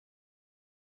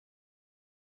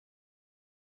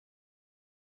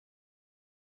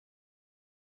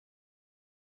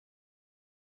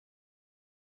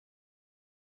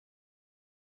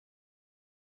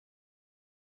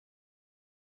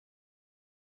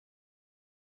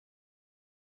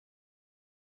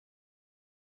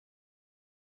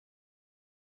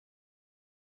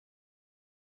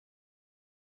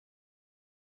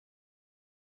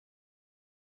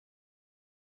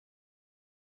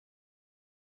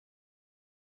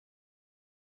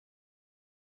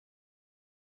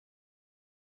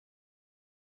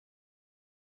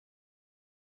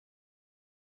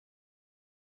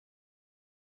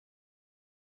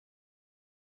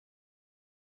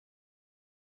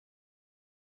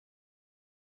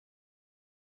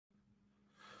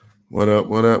What up?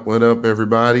 What up? What up,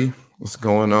 everybody? What's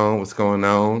going on? What's going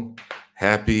on?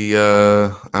 Happy,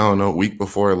 I don't know, week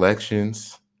before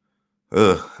elections.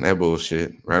 That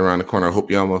bullshit. Right around the corner. I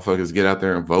hope y'all motherfuckers get out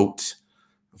there and vote.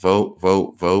 Vote,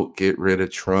 vote, vote. Get rid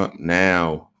of Trump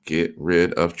now. Get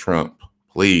rid of Trump,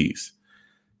 please.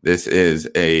 This is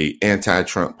a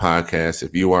anti-Trump podcast.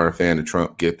 If you are a fan of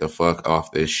Trump, get the fuck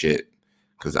off this shit,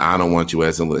 because I don't want you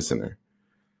as a listener.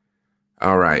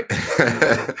 All right.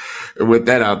 With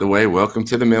that out of the way, welcome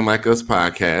to the Men Like Us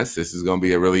podcast. This is going to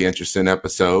be a really interesting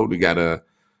episode. We got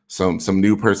some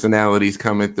new personalities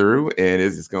coming through, and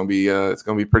it's going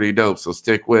to be pretty dope. So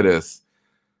stick with us.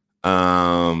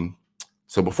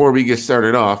 So before we get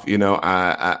started off,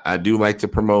 I do like to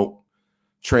promote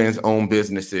trans-owned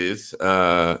businesses.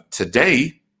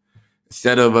 Today,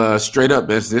 instead of straight up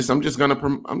business, I'm just gonna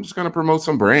promote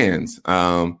some brands.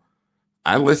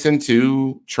 I listen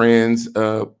to trans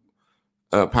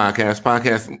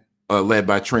podcasts led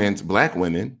by trans Black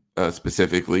women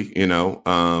specifically.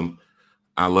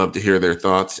 I love to hear their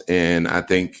thoughts, and I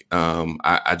think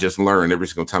I just learn every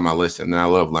single time I listen, and I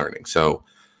love learning. So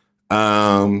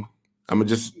I'm gonna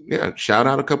just shout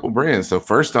out a couple brands. So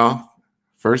first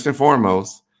and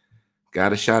foremost,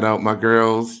 gotta shout out my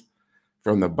girls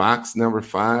from the box number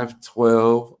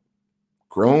 512,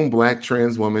 Grown Black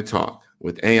Trans Woman Talk,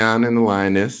 with Ayan and the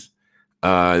Lioness.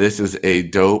 This is a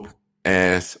dope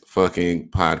ass fucking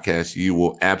podcast. You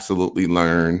will absolutely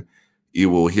learn. You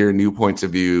will hear new points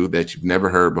of view that you've never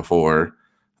heard before.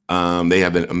 They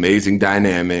have an amazing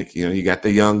dynamic. You got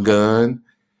the young gun,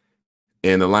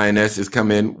 and the Lioness is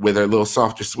coming with her little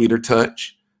softer, sweeter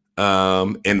touch.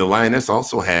 And the Lioness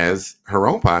also has her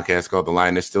own podcast called The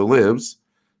Lioness Still Lives.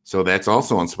 So that's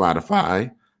also on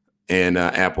Spotify and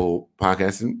Apple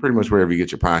Podcasts, and pretty much wherever you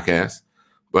get your podcasts.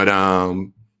 But,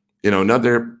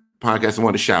 another podcast I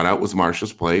wanted to shout out was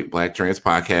Marshall's Plate, Black Trans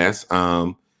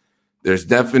Podcast. There's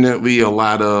definitely a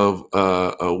lot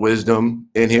of wisdom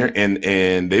in here,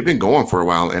 and they've been going for a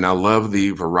while, and I love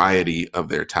the variety of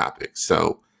their topics.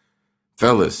 So,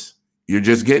 fellas, you're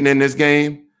just getting in this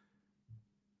game.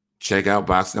 Check out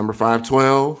box number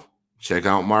 512. Check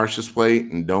out Marshall's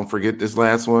Plate, and don't forget this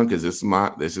last one, because this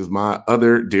is my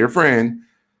other dear friend.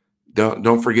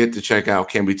 Don't forget to check out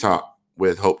Can We Talk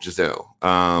with Hope Giselle.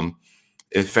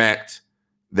 In fact,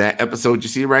 that episode you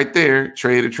see right there,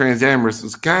 Trade of Transamorous,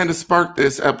 was kind of sparked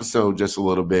this episode just a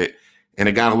little bit, and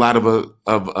it got a lot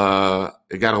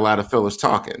of fellas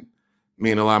talking.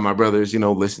 Me and a lot of my brothers,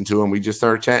 listened to them. We just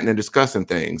started chatting and discussing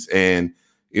things, and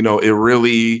it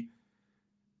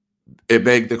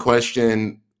begged the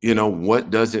question, what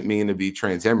does it mean to be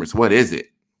transamorous? What is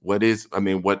it? What is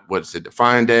it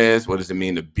defined as? What does it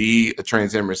mean to be a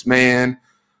transamorous man?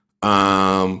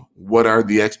 What are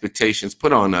the expectations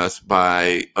put on us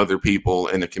by other people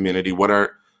in the community? What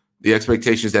are the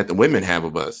expectations that the women have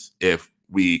of us if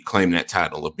we claim that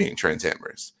title of being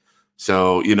transamorous?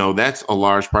 So, that's a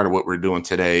large part of what we're doing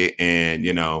today. And,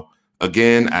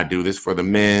 again, I do this for the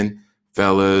men,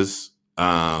 fellas.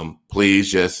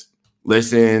 Please just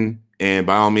listen. And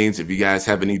by all means, if you guys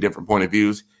have any different point of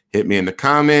views, hit me in the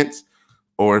comments.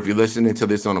 Or if you're listening to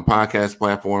this on a podcast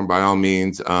platform, by all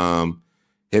means,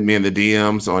 hit me in the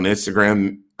DMs on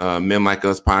Instagram, Men Like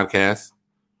Us Podcast.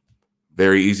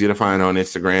 Very easy to find on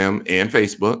Instagram and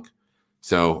Facebook.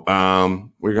 So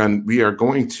we are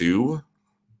going to.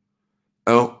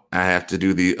 Oh, I have to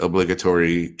do the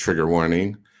obligatory trigger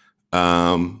warning.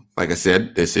 Like I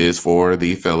said, this is for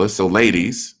the fellas. So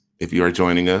ladies, if you are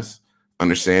joining us,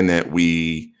 understand that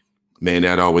we may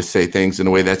not always say things in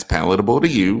a way that's palatable to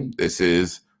you. This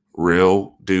is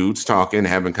real dudes talking,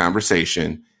 having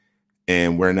conversation.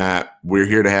 And we're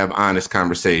here to have honest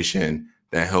conversation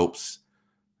that helps,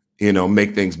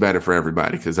 make things better for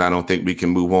everybody. Because I don't think we can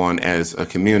move on as a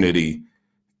community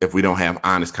if we don't have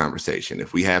honest conversation.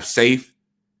 If we have safe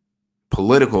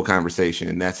political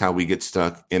conversation, that's how we get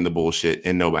stuck in the bullshit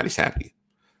and nobody's happy.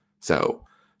 So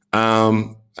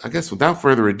I guess without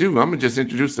further ado, I'm going to just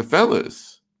introduce the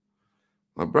fellas.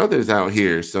 My brother's out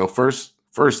here. So first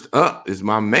up is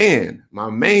my main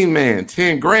man,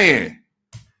 10 grand.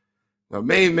 My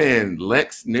main man,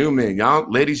 Lex Newman. Y'all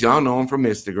know him from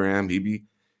Instagram. He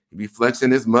be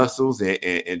flexing his muscles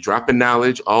and dropping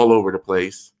knowledge all over the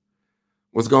place.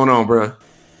 What's going on, bro?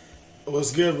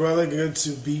 What's good, brother? Good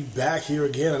to be back here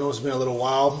again. I know it's been a little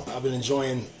while. I've been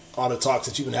enjoying all the talks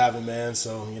that you've been having, man.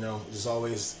 So, just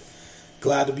always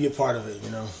glad to be a part of it,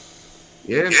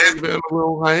 Yeah, it's been a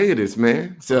little hiatus,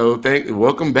 man. So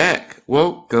welcome back.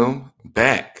 Welcome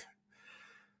back.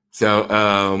 So,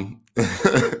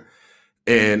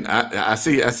 and I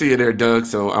see you there, Doug.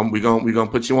 So we're gonna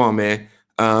put you on, man.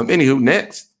 Anywho,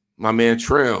 next, my man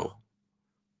Trail.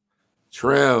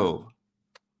 Trell.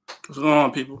 What's going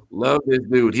on, people? Love this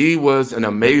dude. He was an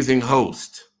amazing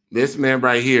host. This man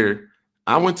right here.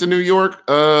 I went to New York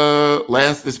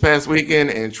this past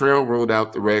weekend, and Trell rolled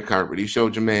out the red carpet. He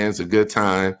showed your man's a good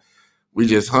time. We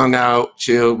just hung out,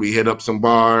 chilled. We hit up some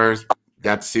bars,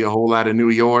 got to see a whole lot of New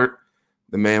York.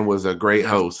 The man was a great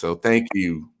host, so thank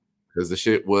you, because the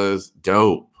shit was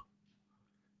dope.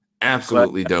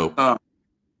 Absolutely dope.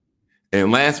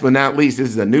 And last but not least, this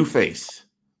is a new face.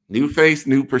 New face,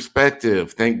 new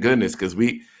perspective. Thank goodness, because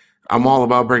I'm all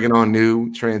about bringing on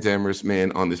new trans amorous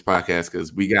men on this podcast,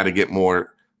 because we got to get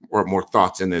more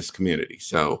thoughts in this community.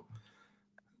 So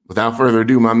without further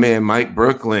ado, my man Mike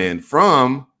Brooklyn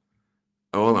from,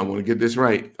 I want to get this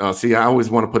right. See, I always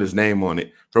want to put his name on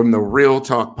it. From the Real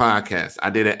Talk podcast. I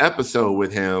did an episode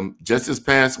with him just this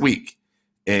past week,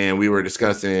 and we were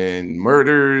discussing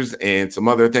murders and some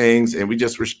other things, and we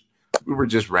were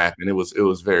just rapping. It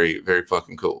was very, very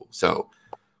fucking cool. So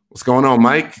what's going on,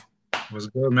 Mike? What's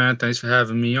good, man? Thanks for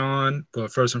having me on.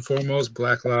 But first and foremost,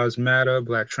 Black Lives Matter,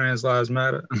 Black Trans Lives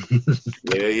Matter.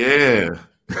 Yeah.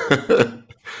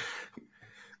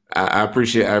 I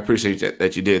appreciate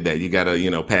that you did that. You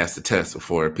gotta, pass the test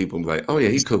before people be like, oh yeah,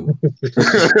 he's cool.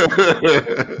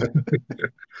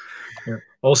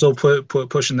 Also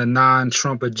pushing the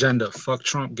non-Trump agenda. Fuck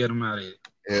Trump, get him out of here.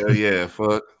 Hell yeah,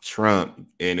 fuck Trump.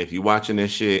 And if you're watching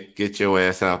this shit, get your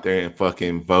ass out there and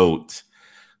fucking vote.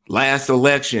 Last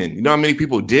election, you know how many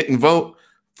people didn't vote?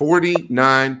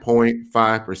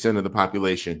 49.5% of the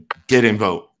population didn't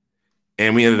vote.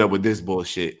 And we ended up with this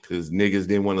bullshit because niggas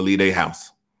didn't want to leave their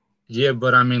house. Yeah,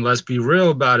 but I mean, let's be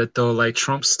real about it, though. Like,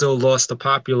 Trump still lost the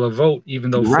popular vote,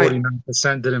 even though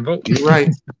 49% didn't vote. You're right.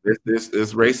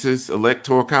 This racist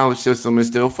electoral college system is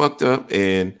still fucked up.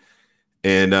 And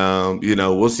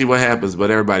we'll see what happens.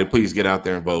 But everybody, please get out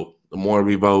there and vote. The more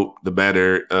we vote, the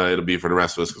better it'll be for the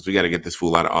rest of us, because we got to get this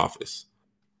fool out of office.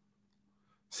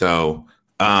 So,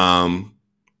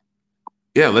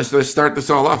 let's start this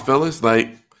all off, fellas.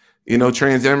 Like,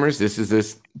 trans amorous, this is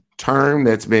this term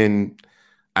that's been,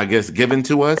 I guess, given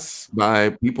to us by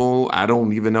people. I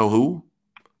don't even know who.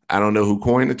 I don't know who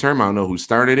coined the term. I don't know who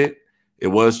started it. It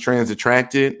was trans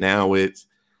attracted. Now it's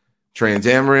trans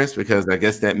amorous, because I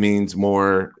guess that means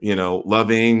more,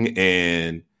 loving,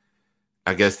 and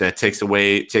I guess that takes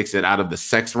it out of the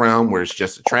sex realm where it's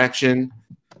just attraction.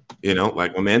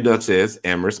 Like my man Doug says,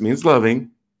 amorous means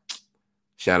loving.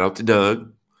 Shout out to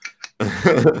Doug.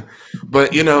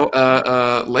 But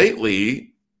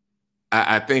lately,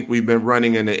 I think we've been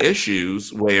running into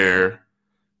issues where,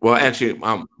 well, actually,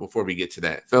 before we get to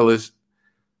that, fellas,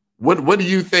 what do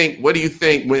you think? What do you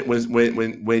think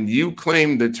when you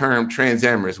claim the term trans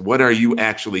amorous? What are you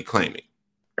actually claiming?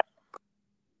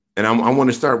 And I want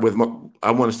to start with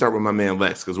my man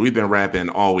Lex, because we've been rapping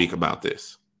all week about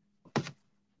this.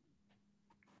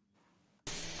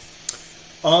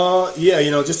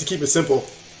 Just to keep it simple,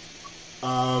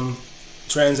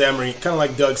 trans amory, kind of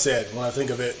like Doug said, when I think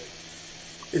of it,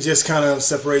 it just kind of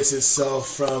separates itself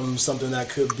from something that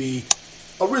could be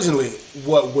originally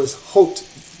what was hoped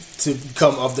to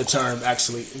come of the term.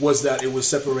 Actually, was that it would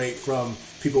separate from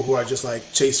people who are just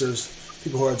like chasers,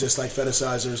 people who are just like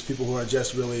fetishizers, people who are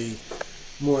just really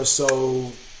more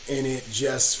so in it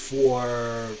just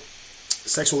for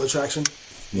sexual attraction.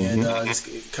 Mm-hmm. And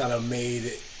just kind of made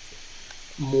it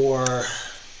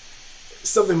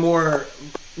something more,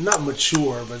 not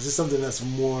mature, but just something that's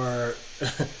more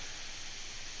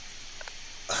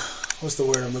what's the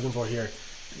word I'm looking for here?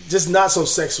 Just not so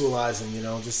sexualizing,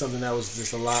 just something that was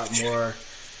just a lot more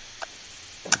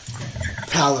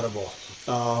palatable.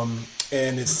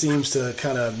 And it seems to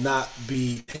kind of not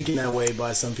be taken that way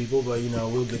by some people, but,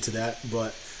 we'll get to that.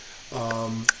 But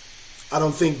I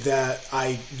don't think that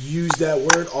I use that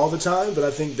word all the time, but I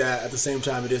think that at the same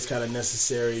time it is kind of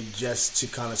necessary just to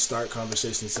kind of start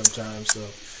conversations sometimes. So,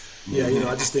 yeah,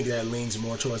 I just think that leans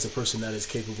more towards a person that is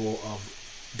capable of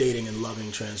dating and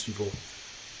loving trans people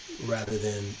rather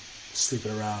than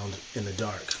sleeping around in the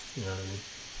dark. You know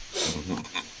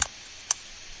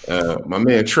what I mean? My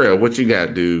man Trell, what you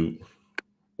got, dude?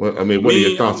 What are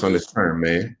your thoughts on this term,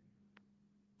 man?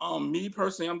 Me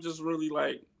personally, I'm just really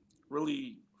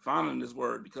finding this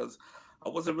word, because I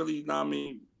wasn't really,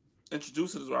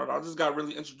 introduced to this word. I just got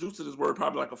really introduced to this word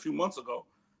probably like a few months ago.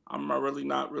 I'm really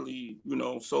not really,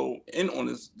 so in on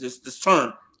this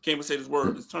term. Can't even say this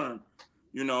word, this term.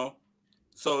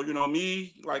 So,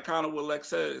 me, like kind of what Lex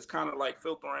said, it's kind of like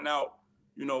filtering out,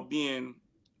 not being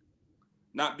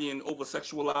over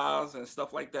sexualized and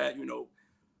stuff like that.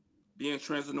 Being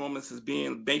transenormous is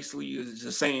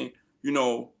just saying,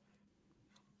 you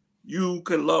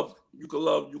can love, you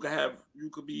can have You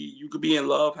could be in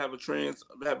love, have a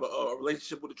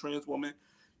relationship with a trans woman.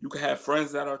 You could have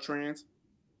friends that are trans,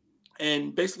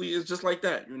 and basically it's just like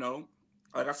that, you know.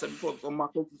 Like I said before, some of my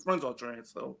closest friends are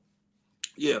trans, so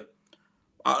yeah,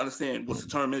 I understand what the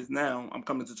term is now. I'm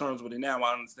coming to terms with it now.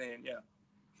 I understand, yeah.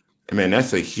 Man,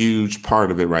 that's a huge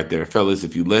part of it right there, fellas.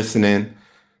 If you listening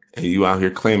and you out here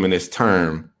claiming this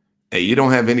term, and you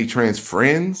don't have any trans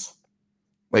friends,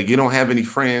 like you don't have any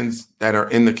friends that are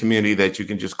in the community that you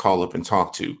can just call up and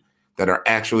talk to that are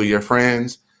actually your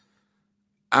friends.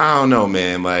 I don't know,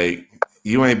 man. Like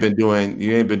you ain't been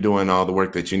doing all the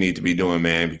work that you need to be doing,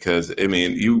 man, because I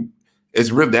mean,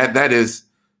 it's real that is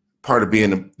part of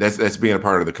being that's being a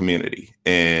part of the community.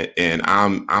 And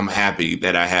I'm happy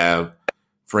that I have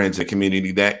friends in the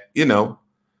community that, you know,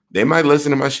 they might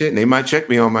listen to my shit and they might check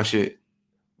me on my shit,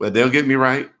 but they'll get me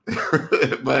right.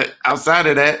 But outside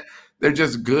of that, they're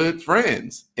just good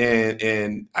friends.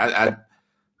 And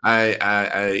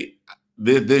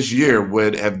this year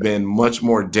would have been much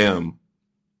more dim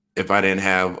if I didn't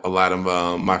have a lot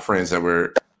of my friends that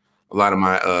were a lot of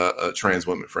my trans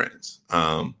women friends.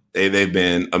 They've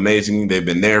been amazing. They've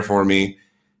been there for me.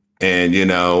 And, you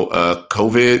know,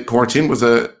 COVID quarantine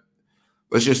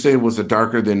let's just say it was a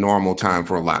darker than normal time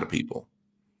for a lot of people.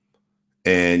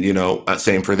 And, you know,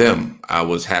 same for them. I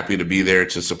was happy to be there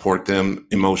to support them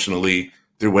emotionally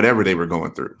through whatever they were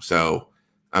going through. So,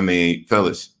 I mean,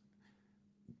 fellas,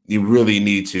 you really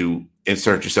need to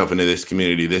insert yourself into this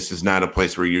community. This is not a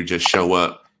place where you just show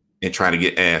up and try to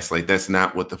get ass. Like, that's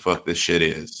not what the fuck this shit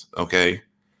is. Okay.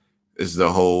 This is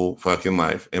the whole fucking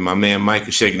life. And my man Mike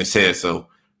is shaking his head. So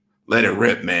let it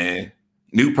rip, man.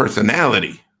 New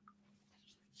personality.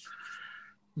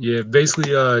 Yeah,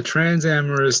 basically, trans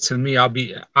amorous to me, I'll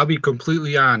be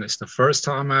completely honest. The first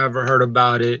time I ever heard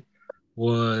about it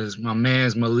was my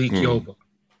man's Malik Yoba.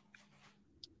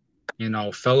 You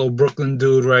know, fellow Brooklyn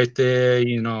dude right there.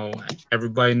 You know,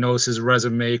 everybody knows his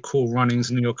resume. Cool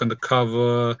Runnings, New York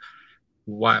Undercover.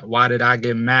 Why did I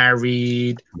get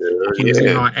married? He was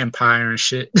in on Empire and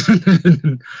shit.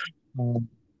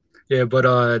 Yeah, but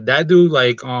that dude,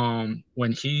 like,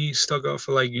 when he stuck up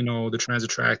for, like, you know, the trans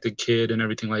attracted kid and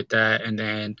everything like that, and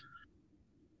then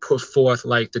put forth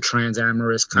like the trans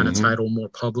amorous kind of title more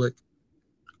public,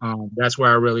 that's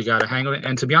where I really got a hang of it.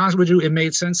 And to be honest with you, it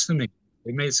made sense to me.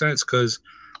 It made sense because,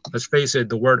 let's face it,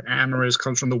 the word amorous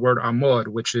comes from the word amor,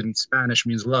 which in Spanish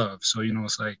means love. So, you know,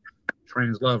 it's like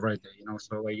trans love right there, you know.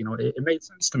 So, like, you know, it made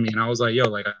sense to me, and I was like, yo,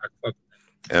 like, I fuck.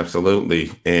 Absolutely.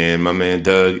 And my man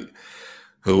Doug,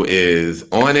 who is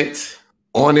on it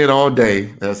all day.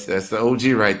 That's the OG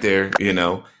right there. You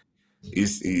know,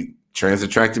 trans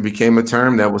attracted became a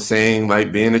term that was saying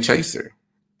like being a chaser.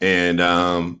 And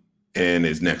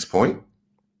his next point,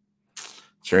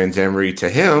 transamory to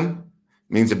him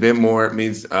means a bit more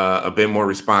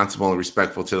responsible and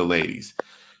respectful to the ladies,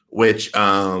 which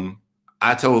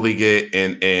I totally get,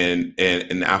 and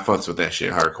I fucks with that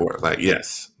shit hardcore. Like,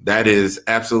 yes, that is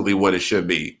absolutely what it should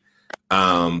be.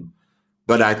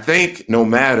 But I think no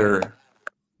matter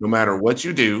what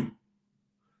you do,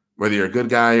 whether you're a good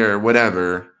guy or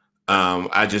whatever,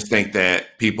 I just think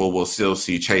that people will still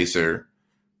see chaser,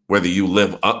 whether you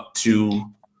live up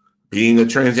to being a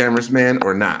transamorous man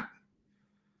or not.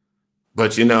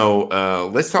 But, you know,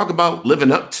 let's talk about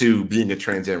living up to being a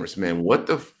transamorous man. What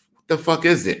the fuck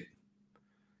is it?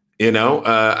 You know,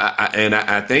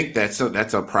 I think that's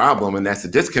a problem, and that's a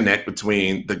disconnect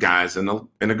between the guys and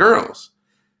the girls.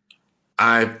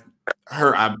 I've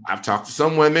talked to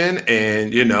some women,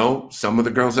 and, you know, some of the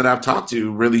girls that I've talked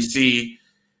to really see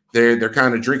they're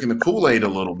kind of drinking the Kool-Aid a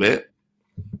little bit.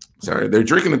 They're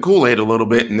drinking the Kool-Aid a little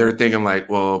bit, and they're thinking like,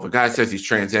 well, if a guy says he's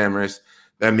transamorous,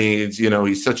 that means, you know,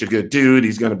 he's such a good dude.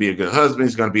 He's going to be a good husband.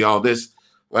 He's going to be all this.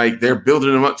 Like, they're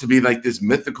building him up to be like this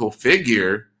mythical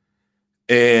figure.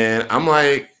 And I'm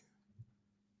like,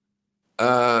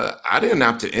 I didn't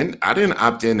opt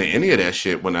into any of that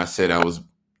shit when I said I was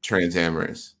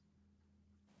transamorous.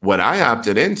 What I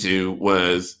opted into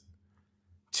was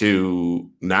to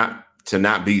not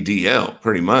be DL,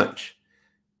 pretty much.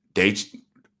 Date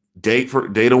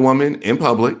a woman in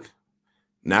public,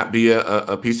 not be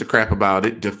a piece of crap about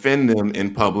it, defend them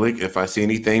in public if I see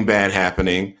anything bad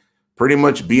happening, pretty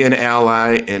much be an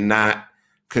ally and not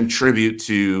contribute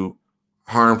to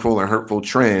harmful or hurtful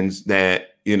trends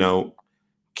that, you know,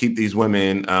 keep these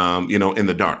women, you know, in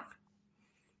the dark.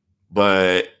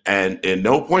 But at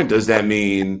no point does that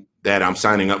mean that I'm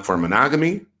signing up for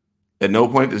monogamy. At no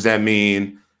point does that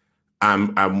mean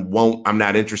I'm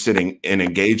not interested in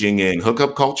engaging in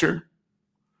hookup culture.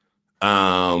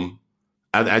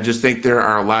 I just think there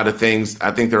are a lot of things.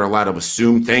 I think there are a lot of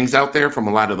assumed things out there from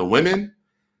a lot of the women.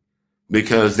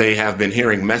 because they have been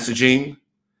hearing messaging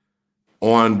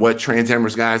on what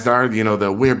transamorous guys are. You know,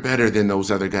 we're better than those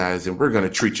other guys and we're going to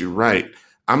treat you right.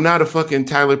 I'm not a fucking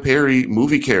Tyler Perry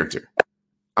movie character.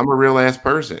 I'm a real ass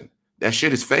person. That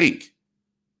shit is fake.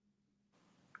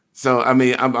 So, I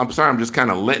mean, I'm sorry, I'm just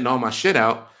kind of letting all my shit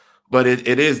out, but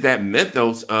it is that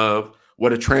mythos of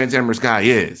what a transamorous guy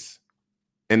is.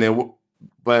 And then,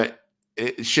 but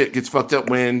shit gets fucked up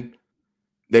when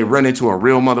they run into a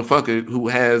real motherfucker who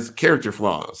has character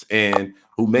flaws and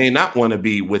who may not want to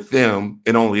be with them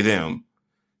and only them.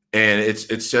 And it's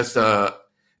just, and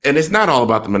it's not all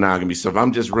about the monogamy stuff.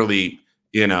 I'm just really,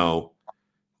 you know,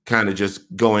 kind of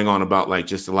just going on about like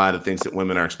just a lot of things that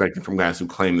women are expecting from guys who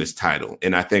claim this title.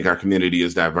 And I think our community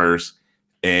is diverse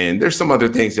and there's some other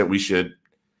things that we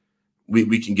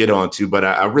can get on to, but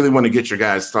I really want to get your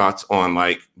guys' thoughts on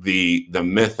like the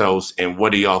mythos and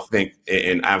what do y'all think?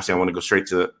 And obviously I want to go straight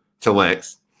to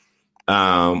Lex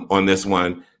on this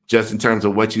one, just in terms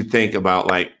of what you think about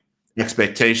like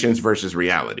expectations versus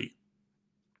reality.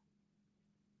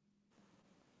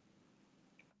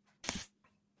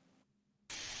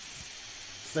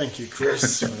 Thank you,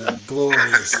 Chris, for that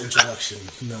glorious introduction.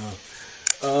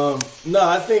 No,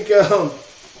 I think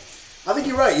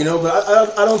you're right, you know, but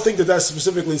I don't think that that's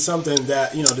specifically something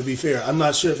that, you know, to be fair, I'm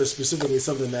not sure if it's specifically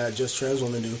something that just trans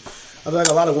women do. I feel like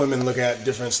a lot of women look at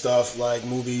different stuff, like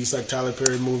movies, like Tyler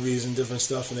Perry movies and different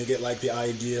stuff, and they get like the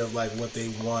idea of like what they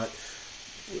want,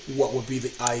 what would be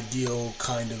the ideal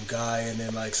kind of guy, and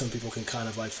then like some people can kind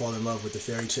of like fall in love with the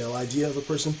fairy tale idea of a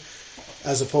person,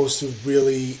 as opposed to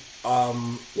really,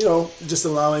 you know, just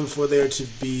allowing for there to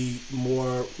be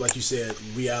more, like you said,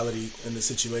 reality in the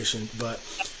situation. But,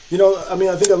 you know, I mean,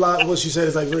 I think a lot of what you said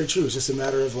is like very true. It's just a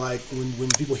matter of like when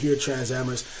people hear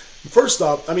transamorous, first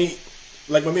off, I mean,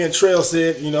 like my man Trail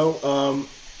said, you know,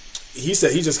 he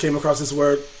said he just came across this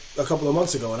word a couple of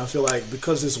months ago. And I feel like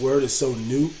because this word is so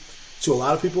new to a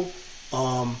lot of people,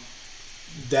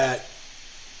 that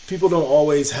people don't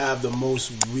always have the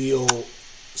most real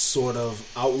sort of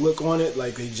outlook on it.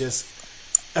 Like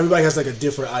everybody has like a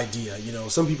different idea, you know.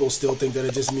 Some people still think that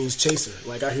it just means chaser.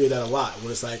 Like I hear that a lot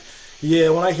when it's like, yeah,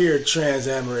 when I hear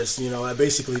transamorous, you know,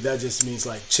 basically that just means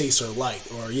like chaser light,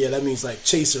 or yeah, that means like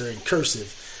chaser in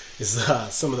cursive is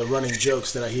some of the running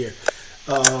jokes that I hear.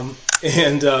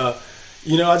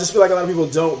 You know, I just feel like a lot of people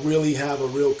don't really have a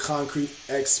real concrete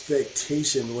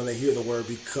expectation when they hear the word,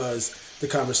 because the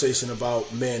conversation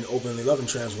about men openly loving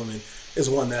trans women is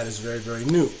one that is very, very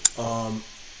new.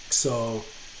 So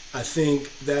I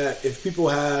think that if people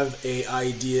have a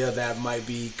idea that might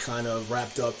be kind of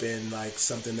wrapped up in like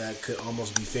something that could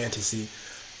almost be fantasy,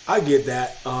 I get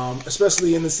that,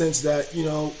 especially in the sense that, you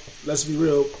know, let's be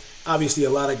real, obviously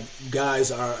a lot of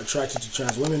guys are attracted to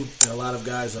trans women and a lot of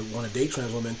guys want to date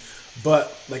trans women.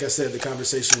 But like I said, the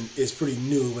conversation is pretty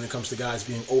new when it comes to guys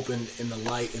being open in the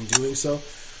light and doing so.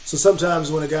 So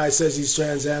sometimes when a guy says he's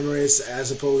transamorous,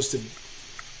 as opposed to,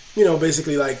 you know,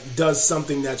 basically like does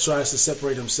something that tries to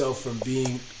separate himself from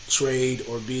being trade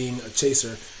or being a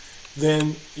chaser,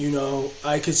 then, you know,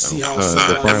 I could see how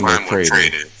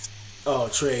trade. Oh,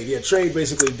 trade. Yeah, trade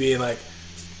basically being like,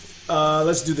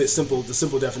 let's do the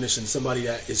simple definition. Somebody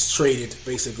that is traded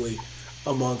basically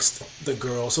amongst the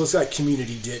girls. So it's like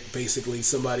community dick, basically.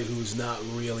 Somebody who's not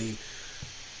really,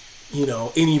 you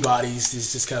know, anybody's,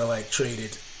 is just kind of like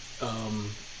traded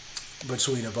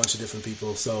between a bunch of different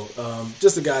people. So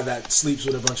just a guy that sleeps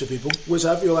with a bunch of people, which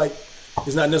I feel like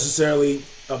is not necessarily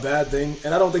a bad thing.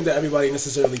 And I don't think that everybody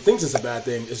necessarily thinks it's a bad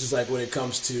thing. It's just like when it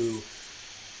comes to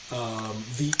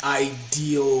the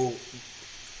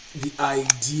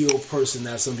ideal person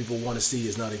that some people want to see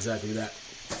is not exactly that.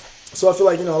 So I feel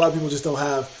like, you know, a lot of people just don't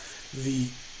have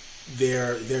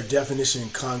their definition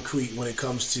concrete when it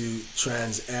comes to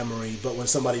transamory. But when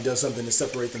somebody does something to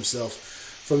separate themselves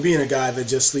from being a guy that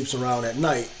just sleeps around at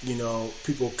night, you know,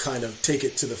 people kind of take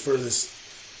it to the furthest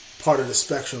part of the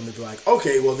spectrum to be like,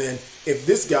 okay, well then, if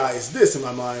this guy is this in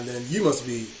my mind, then you must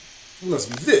be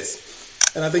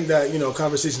this. And I think that, you know,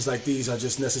 conversations like these are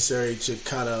just necessary to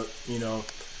kind of, you know,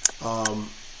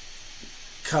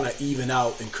 kind of even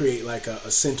out and create like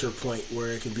a center point where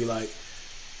it can be like,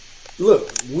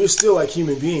 look, we're still like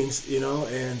human beings, you know,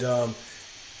 and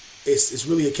it's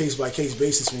really a case by case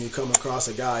basis when you come across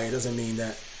a guy. It doesn't mean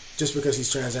that just because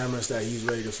he's transamorous that he's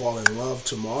ready to fall in love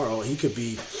tomorrow. He could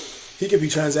be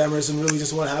transamorous and really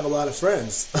just want to have a lot of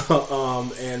friends,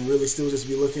 and really still just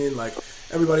be looking. Like,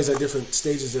 everybody's at different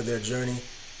stages of their journey,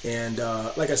 and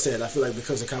like I said, I feel like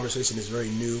because the conversation is very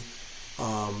new,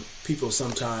 people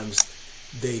sometimes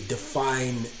they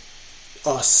define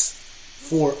us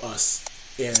for us,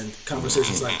 and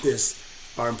conversations like this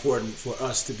are important for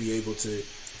us to be able to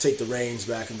take the reins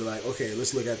back and be like, okay,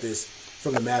 let's look at this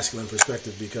from the masculine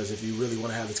perspective, because if you really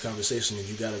want to have this conversation, then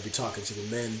you got to be talking to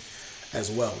the men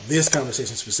as well. This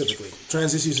conversation specifically.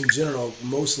 Trans issues in general,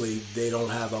 mostly, they don't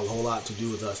have a whole lot to do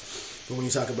with us. But when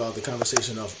you talk about the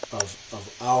conversation of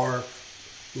our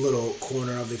little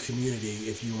corner of the community,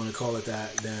 if you want to call it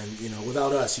that, then, you know,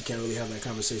 without us, you can't really have that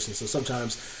conversation. So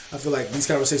sometimes I feel like these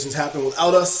conversations happen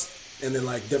without us, and then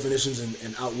like definitions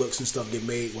and outlooks and stuff get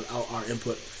made without our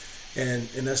input. And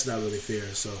that's not really fair.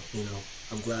 So, you know,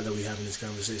 I'm glad that we're having this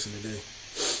conversation today.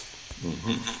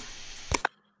 Mm-hmm.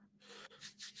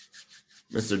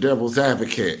 Mr. Devil's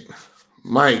Advocate,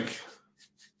 Mike,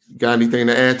 got anything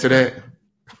to add to that?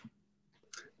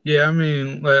 Yeah, I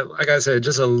mean, like I said,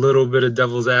 just a little bit of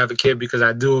devil's advocate, because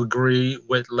I do agree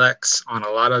with Lex on a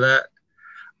lot of that.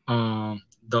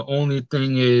 The only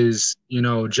thing is, you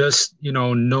know, just, you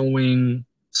know, knowing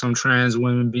some trans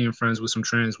women, being friends with some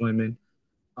trans women,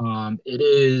 it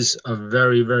is a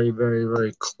very, very, very,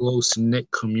 very close-knit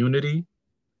community,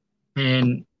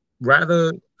 and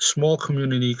rather small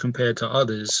community compared to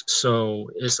others.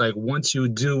 So it's like once you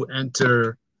do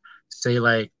enter, say,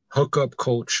 like hookup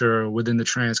culture within the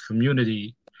trans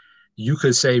community, you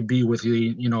could say be with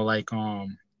you know, like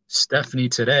Stephanie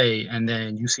today, and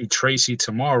then you see Tracy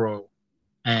tomorrow,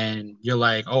 and you're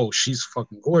like, oh, she's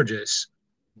fucking gorgeous.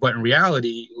 But in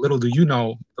reality, little do you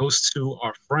know, those two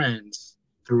are friends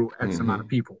through X amount of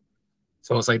people.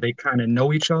 So it's like they kind of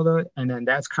know each other, and then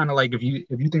that's kind of like if you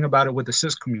think about it with the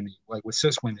cis community, like with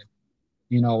cis women,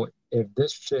 you know, if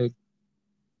this chick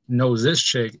knows this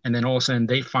chick, and then all of a sudden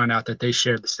they find out that they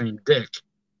share the same dick,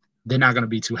 they're not going to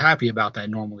be too happy about that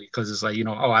normally, because it's like, you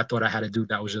know, oh, I thought I had a dude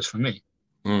that was just for me.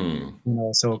 You know,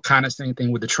 so kind of same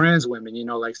thing with the trans women, you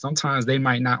know, like sometimes they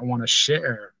might not want to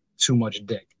share too much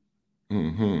dick.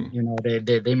 You know,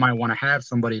 they might want to have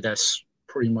somebody that's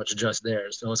pretty much just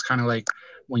theirs. So it's kind of like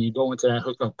when you go into that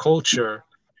hookup culture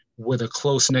with a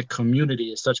close-knit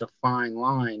community, it's such a fine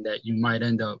line that you might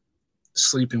end up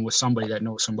sleeping with somebody that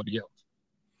knows somebody else.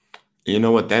 You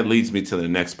know what? That leads me to the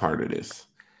next part of this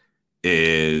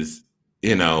is,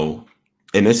 you know,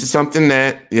 and this is something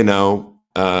that, you know,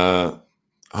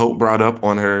 Hope brought up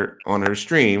on her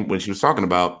stream when she was talking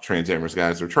about trans amorous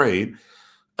guys or trade.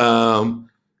 Fellas,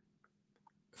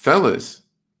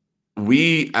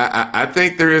 I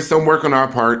think there is some work on our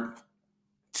part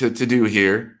to do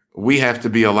here. We have to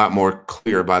be a lot more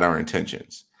clear about our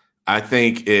intentions. I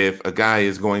think if a guy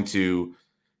is going to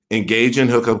engage in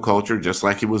hookup culture, just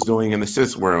like he was doing in the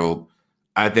cis world,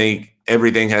 I think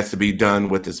everything has to be done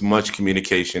with as much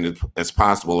communication as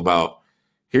possible about,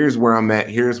 here's where I'm at,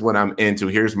 here's what I'm into,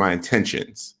 here's my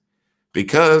intentions.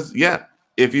 Because, yeah,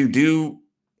 if you do,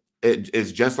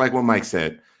 it's just like what Mike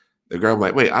said. The girl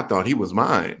like, wait, I thought he was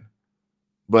mine.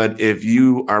 But if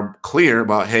you are clear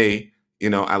about, hey, you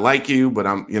know, I like you, but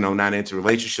I'm, you know, not into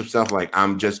relationship stuff. Like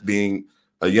I'm just being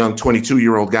a young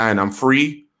 22-year-old guy and I'm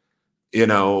free. You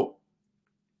know,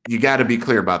 you got to be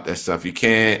clear about that stuff. You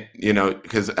can't, you know,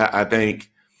 because I think,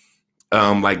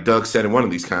 like Doug said in one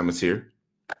of these comments here,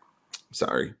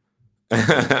 sorry,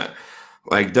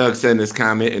 like Doug said in this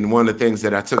comment, and one of the things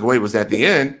that I took away was at the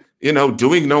end, you know,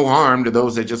 doing no harm to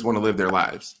those that just want to live their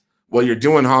lives. Well, you're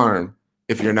doing harm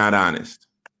if you're not honest.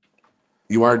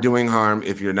 You are doing harm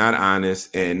if you're not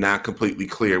honest and not completely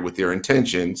clear with your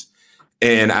intentions.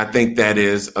 And I think that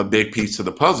is a big piece of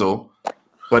the puzzle.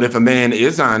 But if a man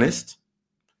is honest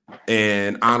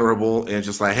and honorable and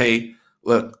just like, hey,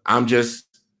 look, I'm just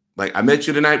like, I met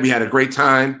you tonight. We had a great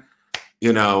time.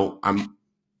 You know, I'm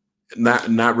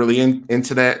not really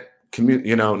into that community,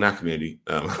 you know, not community.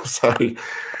 Sorry,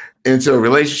 into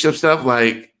relationship stuff.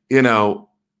 Like, you know,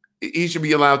 he should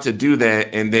be allowed to do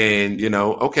that. And then, you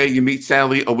know, okay, you meet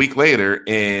Sally a week later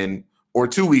or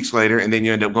 2 weeks later, and then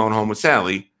you end up going home with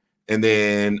Sally. And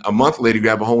then a month later, you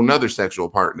have a whole nother sexual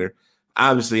partner.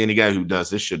 Obviously, any guy who does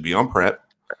this should be on PrEP.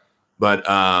 But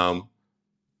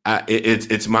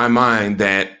it's my mind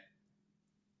that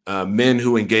men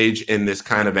who engage in this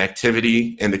kind of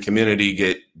activity in the community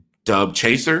get dubbed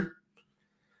chaser.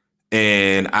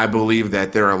 And I believe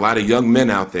that there are a lot of young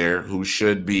men out there who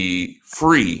should be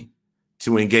free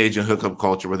to engage in hookup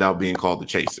culture without being called the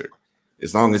chaser.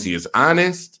 As long as he is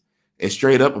honest and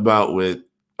straight up about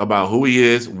who he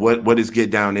is, what his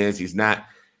get down is. He's not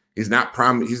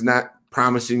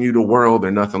promising you the world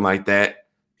or nothing like that.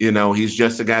 You know, he's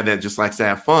just a guy that just likes to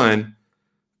have fun.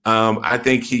 I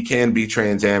think he can be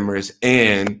trans amorous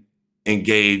and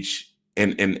engage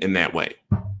in that way,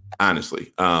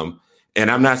 honestly. And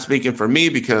I'm not speaking for me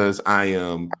because I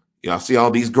am, y'all see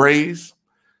all these grays.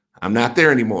 I'm not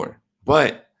there anymore,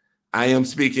 but I am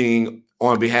speaking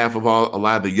on behalf of a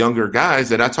lot of the younger guys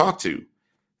that I talk to.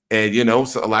 And, you know,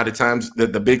 so a lot of times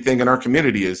the big thing in our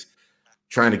community is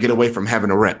trying to get away from having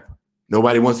a rep.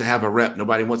 Nobody wants to have a rep.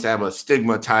 Nobody wants to have a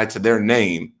stigma tied to their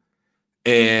name.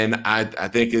 And I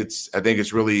think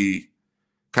it's really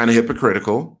kind of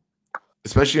hypocritical,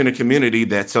 especially in a community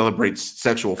that celebrates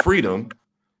sexual freedom,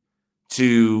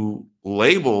 to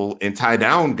label and tie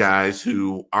down guys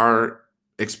who are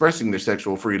expressing their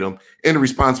sexual freedom in a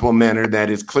responsible manner that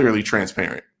is clearly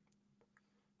transparent.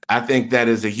 I think that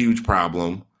is a huge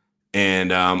problem.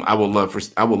 And I would love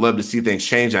to see things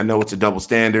change. I know it's a double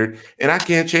standard, and I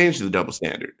can't change the double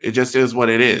standard. It just is what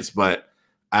it is. But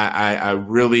I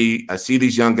see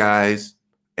these young guys,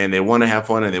 and they want to have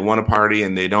fun, and they want to party,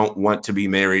 and they don't want to be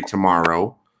married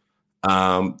tomorrow.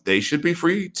 They should be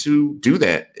free to do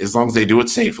that as long as they do it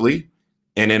safely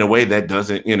and in a way that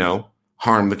doesn't, you know,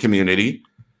 harm the community.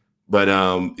 But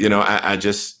you know,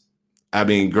 I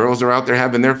mean, girls are out there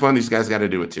having their fun. These guys got to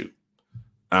do it too.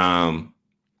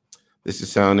 This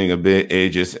is sounding a bit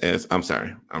ageist as I'm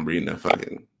sorry, I'm reading a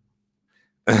fucking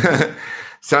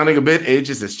sounding a bit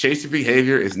ageist as chaser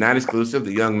behavior is not exclusive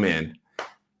to young men.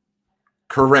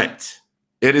 Correct.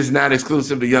 It is not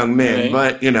exclusive to young men, okay.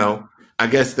 But you know, I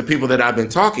guess the people that I've been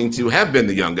talking to have been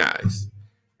the young guys.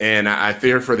 And I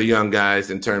fear for the young guys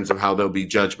in terms of how they'll be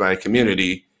judged by a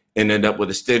community and end up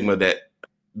with a stigma that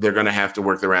they're going to have to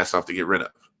work their ass off to get rid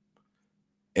of.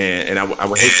 And I would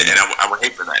hate for that. I would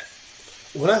hate for that.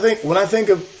 When I think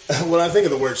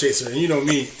of the word chaser, and you know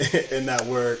me and that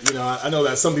word, you know, I know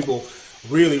that some people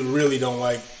really, really don't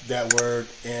like that word.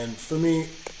 And for me,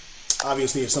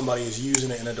 obviously, if somebody is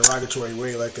using it in a derogatory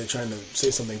way, like they're trying to say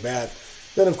something bad,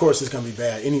 then of course it's going to be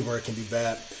bad. Any word can be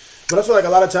bad. But I feel like a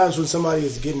lot of times when somebody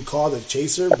is getting called a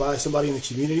chaser by somebody in the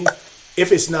community,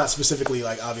 if it's not specifically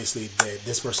like obviously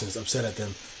this person is upset at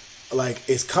them, like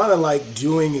it's kind of like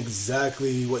doing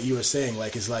exactly what you were saying.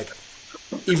 Like it's like,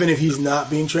 even if he's not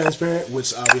being transparent,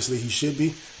 which obviously he should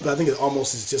be, but I think it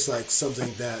almost is just like something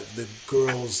that the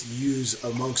girls use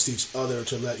amongst each other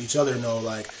to let each other know,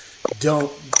 like,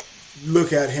 don't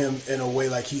look at him in a way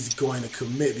like he's going to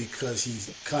commit because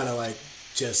he's kind of like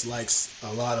just likes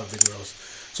a lot of the girls.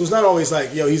 So it's not always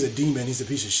like, yo, he's a demon, he's a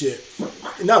piece of shit.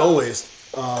 Not always.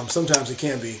 Sometimes it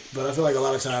can be, but I feel like a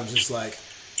lot of times it's like,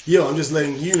 yo, I'm just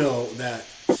letting you know that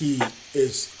he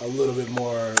is a little bit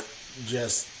more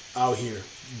just out here,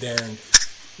 then,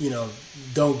 you know,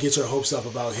 don't get your hopes up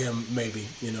about him. Maybe,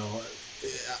 you know,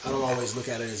 I don't always look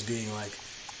at it as being like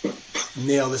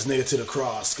nail this nigga to the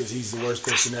cross because he's the worst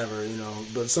person ever, you know.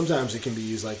 But sometimes it can be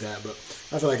used like that. But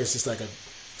I feel like it's just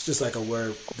like a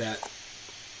word that,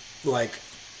 like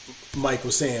Mike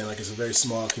was saying, like it's a very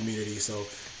small community, so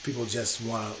people just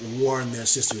want to warn their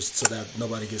sisters so that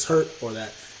nobody gets hurt or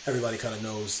that everybody kind of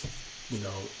knows, you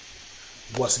know,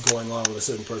 what's going on with a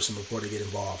certain person before they get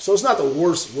involved. So it's not the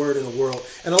worst word in the world.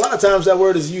 And a lot of times that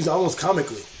word is used almost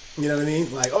comically. You know what I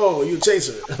mean? Like, oh, you a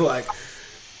chaser. Like,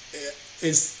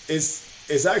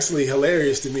 it's actually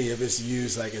hilarious to me if it's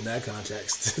used like in that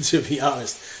context, to be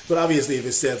honest. But obviously if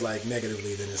it's said like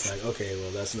negatively, then it's like, okay,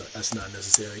 well that's not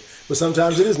necessary. But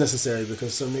sometimes it is necessary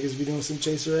because some niggas be doing some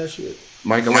chaser ass shit.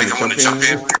 Mike, I want to jump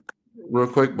in real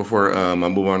quick before I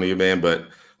move on to your band. But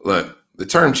look, the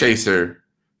term chaser,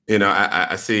 you know,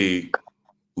 I see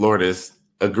Lourdes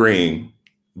agreeing,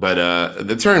 but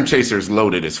the term chaser is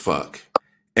loaded as fuck,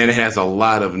 and it has a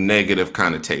lot of negative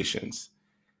connotations.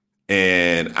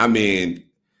 And I mean,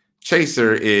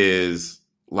 chaser is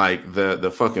like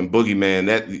the fucking boogeyman.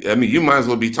 That I mean, you might as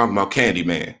well be talking about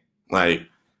Candyman. Like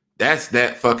that's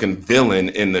that fucking villain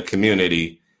in the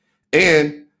community.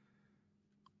 And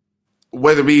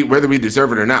whether we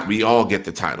deserve it or not, we all get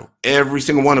the title. Every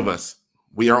single one of us.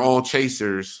 We are all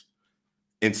chasers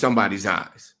in somebody's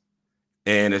eyes.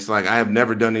 And it's like, I have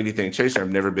never done anything chaser.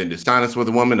 I've never been dishonest with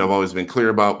a woman. I've always been clear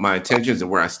about my intentions and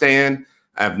where I stand.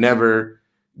 I've never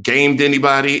gamed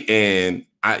anybody. And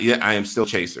I am still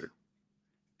chaser.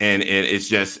 And it's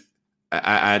just,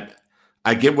 I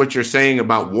get what you're saying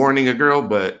about warning a girl,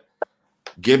 but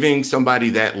giving somebody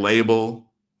that label,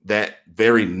 that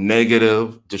very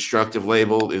negative, destructive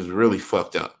label is really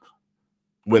fucked up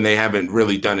when they haven't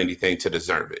really done anything to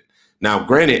deserve it. Now,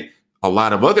 granted, a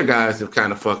lot of other guys have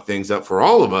kind of fucked things up for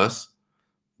all of us,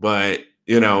 but,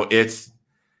 you know, it's,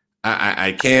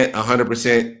 I can't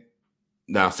 100%.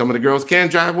 Now, some of the girls can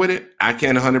jive with it. I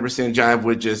can't 100% jive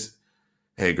with just,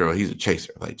 hey, girl, he's a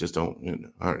chaser. Like, just don't, you know,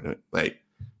 all right, like,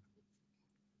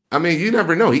 I mean, you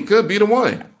never know. He could be the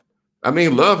one. I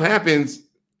mean, love happens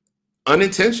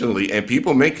unintentionally, and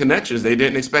people make connections they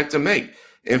didn't expect to make.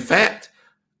 In fact,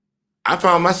 I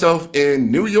found myself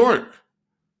in New York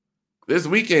this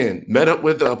weekend, met up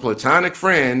with a platonic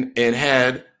friend and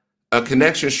had a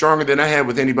connection stronger than I had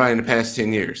with anybody in the past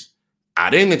 10 years. I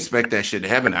didn't expect that shit to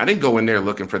happen. I didn't go in there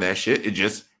looking for that shit. It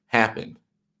just happened.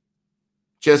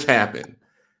 Just happened.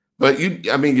 But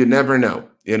you never know,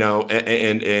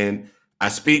 and I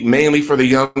speak mainly for the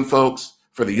young folks,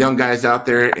 for the young guys out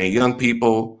there and young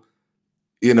people.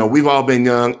 We've all been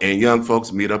young, and young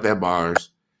folks meet up at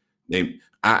bars.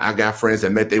 I got friends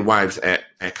that met their wives at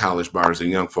college bars and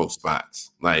young folk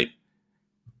spots. Like,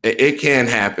 it can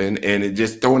happen, and it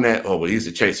just throwing that, oh, well, he's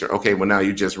a chaser. Okay, well, now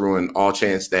you just ruined all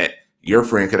chance that your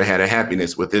friend could have had a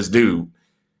happiness with this dude,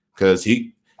 because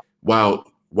while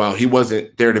he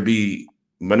wasn't there to be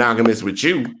monogamous with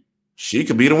you, she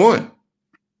could be the one.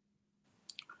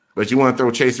 But you want to throw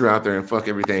Chaser out there and fuck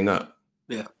everything up.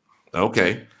 Yeah.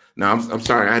 Okay. Now, I'm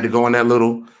sorry. I had to go on that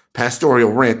little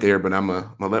pastoral rant there, but I'm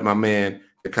gonna let my man,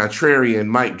 the contrarian,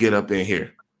 Mike, get up in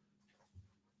here.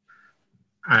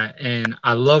 And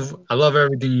I love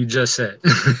everything you just said.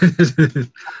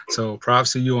 So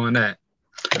props to you on that.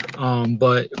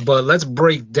 But let's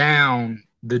break down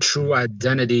the true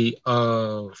identity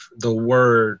of the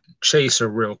word chaser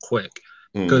real quick.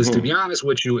 Because to be honest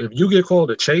with you, if you get called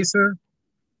a chaser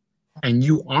and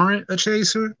you aren't a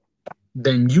chaser,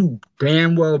 then you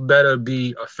damn well better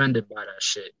be offended by that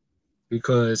shit.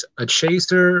 Because a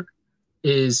chaser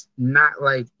is not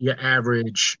like your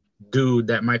average dude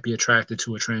that might be attracted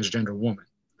to a transgender woman.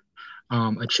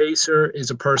 A chaser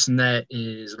is a person that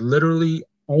is literally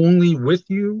only with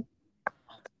you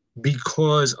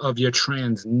because of your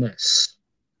transness.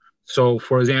 So,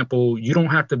 for example, you don't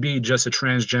have to be just a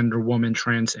transgender woman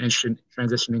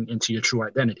transitioning into your true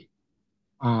identity.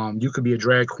 You could be a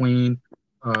drag queen.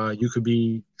 You could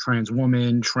be trans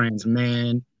woman, trans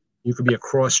man. You could be a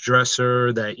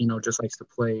cross-dresser that, just likes to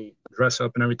play dress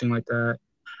up and everything like that.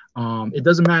 It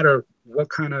doesn't matter what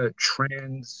kind of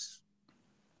trans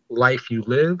life you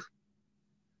live.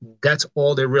 That's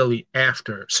all they're really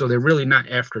after. So they're really not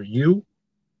after you.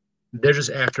 They're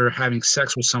just after having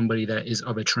sex with somebody that is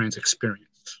of a trans experience.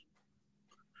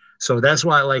 So that's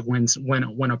why, like,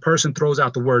 when a person throws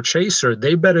out the word chaser,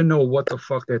 they better know what the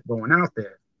fuck they're throwing out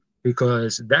there,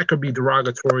 because that could be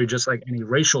derogatory, just like any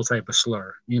racial type of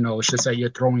slur. It's just that you're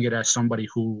throwing it at somebody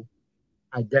who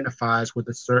identifies with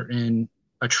a certain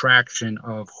attraction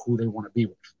of who they want to be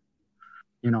with.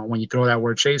 When you throw that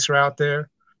word chaser out there,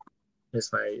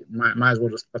 it's like might as well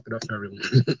just fuck it up for everyone.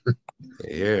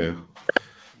 Yeah.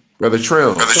 Brother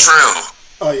Trill.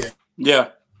 Oh yeah. Yeah.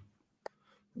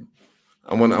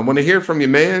 I want to hear from you,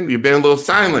 man. You've been a little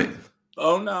silent.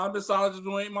 Oh no, I've been silent just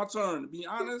waiting my turn. To be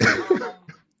honest,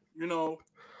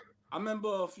 I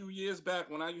remember a few years back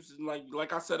when I used to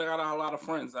like I said, I got a lot of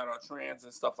friends that are trans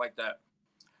and stuff like that.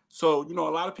 So, a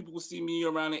lot of people will see me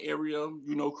around the area.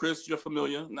 Chris, you're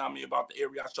familiar, not me, about the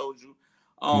area I showed you.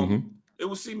 They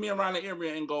will see me around the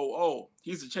area and go, oh,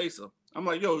 he's a chaser. I'm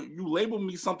like, yo, you labeled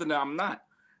me something that I'm not.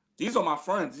 These are my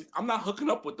friends. I'm not hooking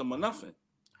up with them or nothing.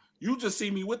 You just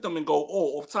see me with them and go,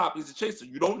 oh, off top, he's a chaser.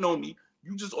 You don't know me.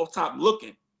 You just off top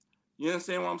looking. You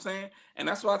understand what I'm saying? And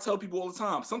that's what I tell people all the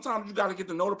time. Sometimes you got to get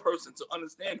to know the person to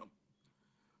understand them.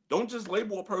 Don't just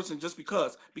label a person just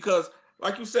because. Because,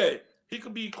 like you said, he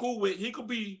could be he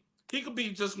could be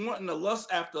just wanting to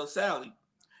lust after Sally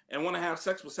and want to have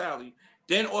sex with Sally.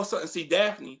 Then all of a sudden see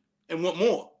Daphne and want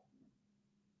more.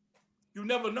 You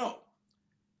never know.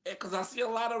 Because I see a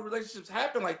lot of relationships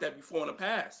happen like that before in the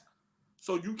past.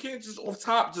 So you can't just off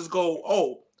top just go,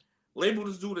 oh, label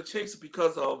this dude a chaser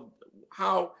because of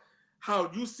how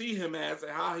you see him as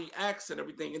and how he acts and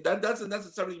everything. And that doesn't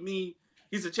necessarily mean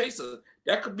he's a chaser.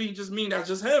 That could be just mean that's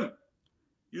just him.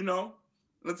 And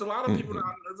there's a lot of people,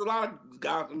 there's a lot of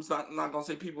guys, I'm not going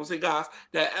to say people, I'm going to say guys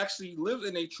that actually live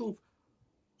in their truth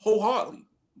wholeheartedly.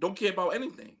 Don't care about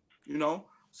anything,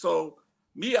 So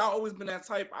me, I've always been that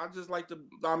type. I just like to,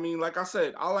 like I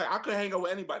said, I could hang out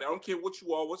with anybody. I don't care what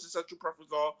you are, what your sexual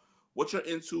preferences are, what you're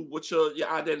into, what your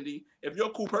identity. If you're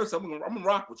a cool person, I'm gonna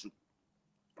rock with you.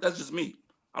 That's just me.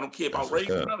 I don't care about race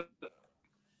or none of that.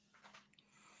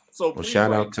 So well,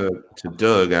 shout out to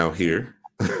Doug out here.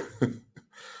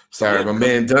 Sorry, my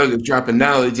man Doug is dropping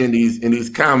knowledge in these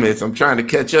comments. I'm trying to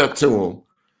catch up to him.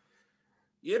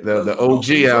 Yeah, the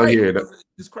OG out here.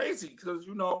 It's crazy because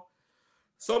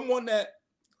someone that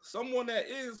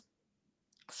is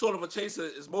sort of a chaser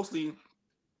is mostly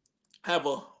have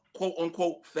a quote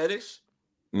unquote fetish.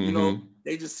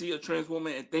 They just see a trans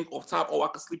woman and think off top, oh, I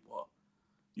could sleep with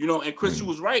her. And Chris, you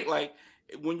was right. Like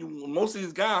when most of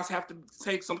these guys have to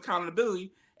take some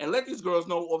accountability and let these girls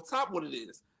know off top what it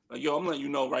is. Like, yo, I'm letting you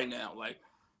know right now. Like,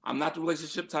 I'm not the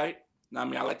relationship type. I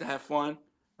like to have fun.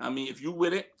 If you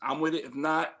with it, I'm with it. If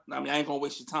not, I ain't gonna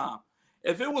waste your time.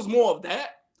 If it was more of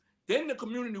that, then the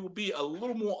community will be a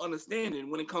little more understanding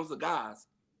when it comes to guys.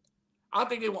 I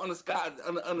think they will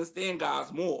understand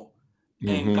guys more,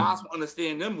 and guys will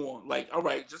understand them more. Like, all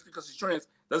right, just because she's trans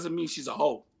doesn't mean she's a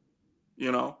hoe, you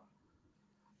know.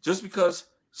 Just because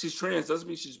she's trans doesn't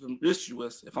mean she's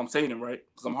promiscuous. If I'm saying it right,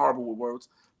 because I'm horrible with words,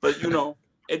 but you know,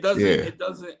 it doesn't. Yeah.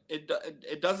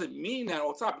 It doesn't mean that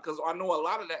all the time, because I know a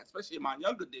lot of that, especially in my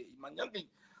younger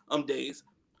days,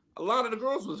 a lot of the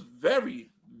girls was very,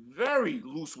 very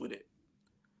loose with it.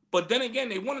 But then again,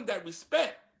 they wanted that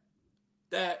respect,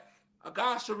 that a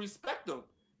guy should respect them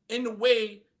in the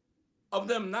way of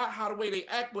them, not how the way they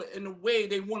act, but in the way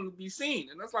they want to be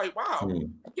seen. And that's like, wow, you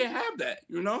can't have that,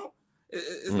 you know?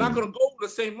 It's not going to go the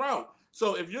same route.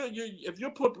 So if you're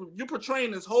portraying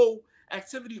this whole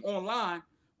activity online,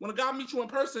 when a guy meets you in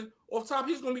person, off top,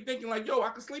 he's going to be thinking like, yo, I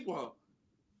can sleep with her.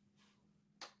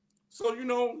 So, you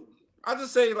know, I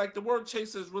just say, like, the word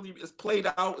chaser is played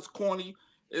out. It's corny.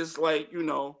 It's like, you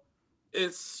know,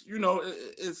 it's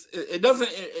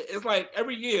like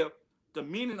every year the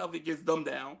meaning of it gets dumbed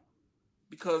down,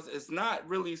 because it's not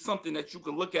really something that you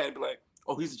can look at and be like,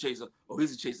 oh, he's a chaser. Oh,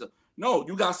 he's a chaser. No,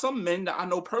 you got some men that I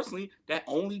know personally that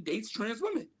only dates trans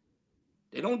women.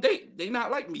 They don't date. They not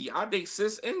like me. I date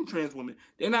cis and trans women.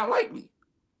 They're not like me.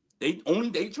 They only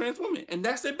date trans women, and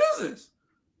that's their business.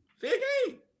 Fair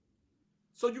game.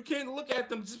 So you can't look at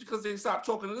them just because they stopped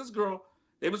talking to this girl.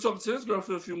 They were talking to this girl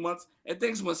for a few months, and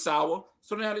things went sour.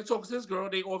 So now they talk to this girl.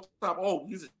 They off the top, oh,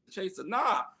 he's a chaser.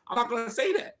 Nah, I'm not gonna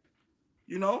say that.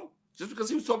 You know, just because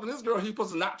he was talking to this girl, he's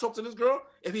supposed to not talk to this girl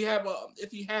if he have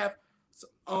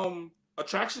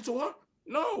attraction to her?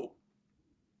 No.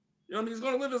 You know what I mean? He's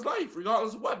gonna live his life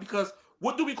regardless of what. Because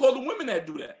what do we call the women that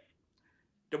do that?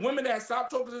 The women that stop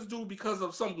talking to this dude because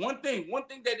of one thing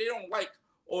that they don't like,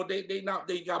 or they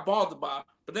got bothered by,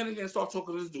 but then again start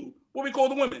talking to this dude. What we call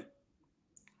the women?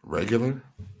 Regular.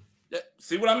 Yeah,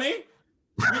 see what I mean?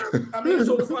 I mean,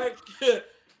 so it's like,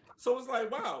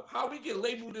 wow, how we get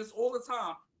labeled this all the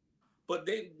time, but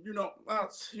they,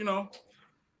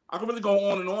 I can really go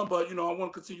on and on, but I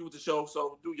want to continue with the show.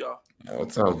 So do y'all. Oh,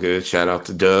 it's all good. Shout out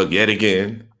to Doug yet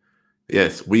again.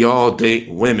 Yes, we all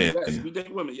date women. Yes, we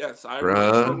date women. Yes, I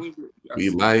agree. Yes. We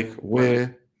like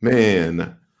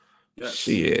women. Yes.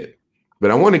 Shit. But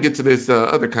I want to get to this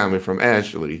other comment from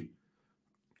Ashley.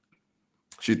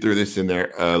 She threw this in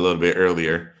there a little bit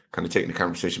earlier, kind of taking the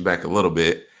conversation back a little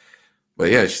bit. But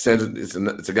yeah, she said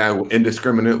it's a guy who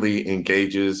indiscriminately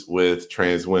engages with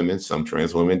trans women. Some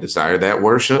trans women desire that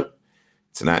worship.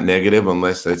 It's not negative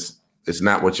unless it's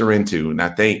not what you're into. And I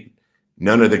think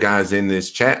none of the guys in this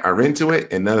chat are into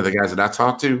it, and none of the guys that I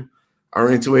talk to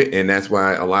are into it. And that's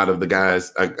why a lot of the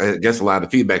guys, I guess a lot of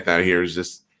the feedback out here is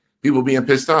just people being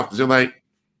pissed off because they're like,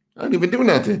 I don't even do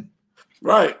nothing.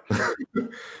 Right.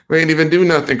 We ain't even do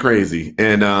nothing crazy.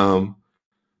 And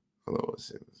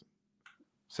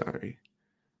sorry.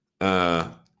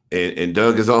 And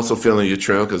Doug is also feeling your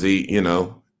trail because he,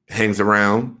 hangs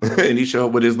around and he showed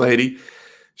up with his lady.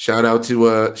 Shout out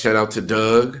to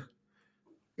Doug.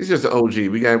 He's just an OG.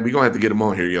 We gonna have to get him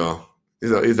on here, y'all. He's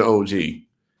an OG. He's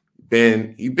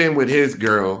been with his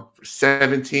girl for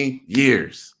 17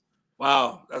 years.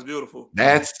 Wow, that's beautiful.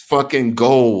 That's fucking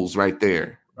goals right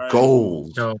there. Right.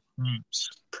 Goals. Yo,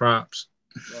 props.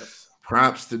 Yes.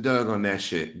 Props to Doug on that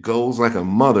shit. Goals like a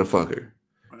motherfucker.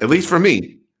 Right. At least for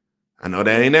me. I know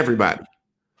that ain't everybody.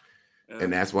 Yeah.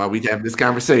 And that's why we have this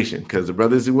conversation. Because the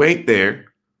brothers who ain't there,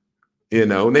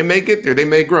 they may get there. They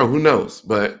may grow. Who knows?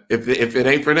 But if it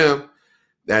ain't for them,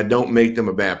 that don't make them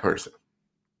a bad person.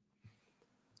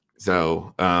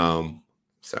 So,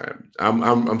 sorry.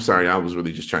 I'm sorry. I was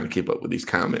really just trying to keep up with these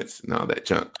comments and all that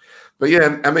junk. But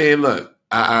yeah, I mean, look,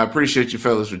 I appreciate you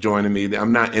fellas for joining me.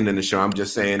 I'm not ending the show. I'm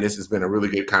just saying this has been a really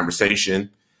good conversation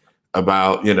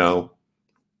about,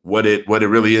 what it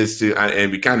really is to, and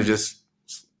we kind of just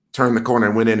turned the corner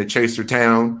and went into Chaser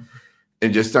Town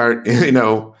and just start,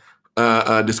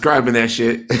 describing that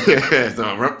shit.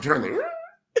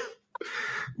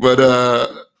 But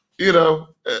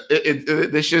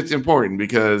this shit's important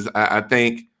because I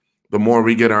think the more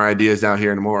we get our ideas out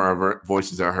here and the more our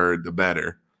voices are heard, the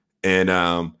better. And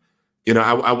I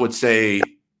would say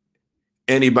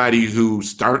anybody who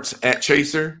starts at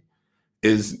Chaser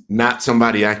is not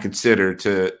somebody I consider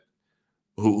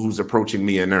who's approaching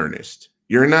me in earnest.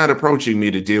 You're not approaching me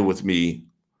to deal with me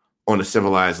on a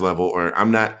civilized level, or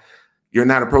you're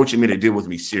not approaching me to deal with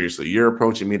me seriously. You're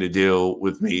approaching me to deal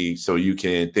with me so you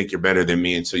can think you're better than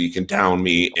me and so you can down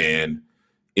me and,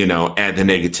 add the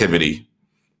negativity.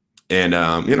 And,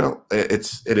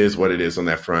 it is what it is on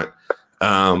that front.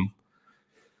 But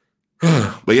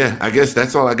yeah, I guess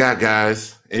that's all I got,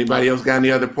 guys. Anybody else got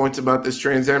any other points about this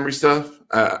transamory stuff?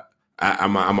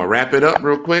 I'm gonna wrap it up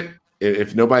real quick.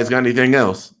 If nobody's got anything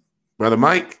else, Brother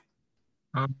Mike.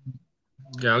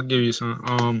 Yeah, I'll give you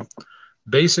some.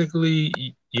 Basically,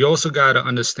 you also got to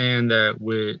understand that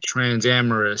with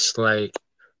transamorous, like,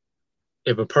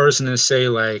 if a person is, say,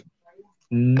 like,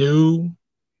 new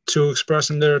to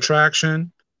expressing their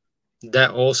attraction,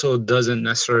 that also doesn't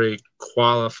necessarily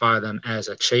qualify them as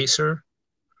a chaser,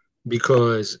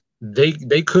 because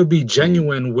they could be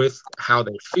genuine with how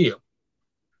they feel.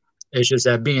 It's just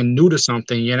that being new to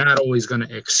something, you're not always going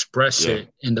to express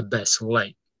it in the best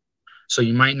light. So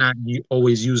you might not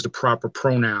always use the proper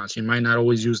pronouns. You might not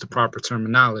always use the proper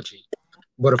terminology.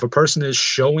 But if a person is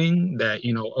showing that,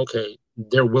 okay,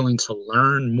 they're willing to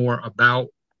learn more about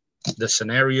the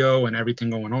scenario and everything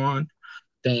going on,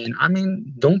 then,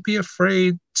 don't be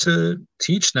afraid to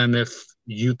teach them if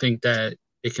you think that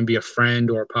it can be a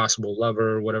friend or a possible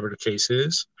lover, or whatever the case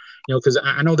is. Because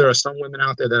I know there are some women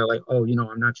out there that are like, oh,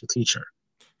 I'm not your teacher.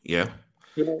 Yeah.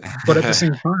 But at the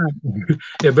same time,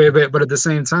 but at the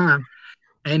same time,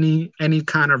 any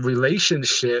kind of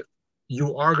relationship,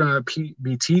 you are going to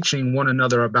be teaching one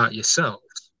another about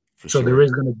yourselves. So there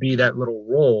is going to be that little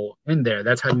role in there.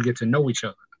 That's how you get to know each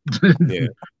other. Yeah.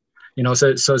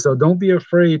 So don't be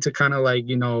afraid to kind of like,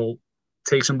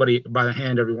 take somebody by the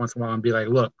hand every once in a while and be like,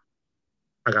 look,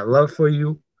 I got love for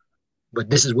you, but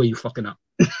this is where you fucking up.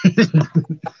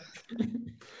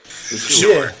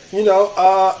 Sure.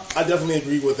 I definitely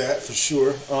agree with that for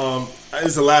sure.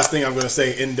 It's the last thing I'm going to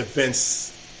say in defense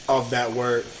of that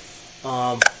word.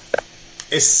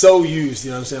 It's so used,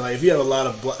 you know what I'm saying? Like, if you have a lot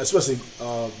of, especially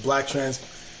black trans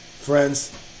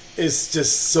friends, it's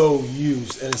just so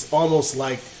used. And it's almost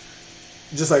like,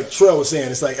 just like Trell was saying,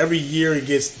 it's like every year it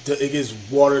gets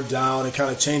watered down, it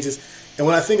kind of changes. And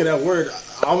when I think of that word,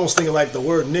 I almost think of like the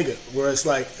word nigga, where it's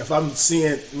like, if I'm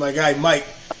seeing my guy Mike,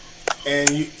 and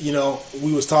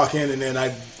we was talking, and then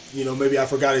maybe I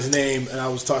forgot his name, and I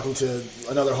was talking to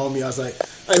another homie. I was like,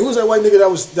 "Hey, who's that white nigga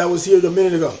that was here a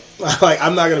minute ago?" Like,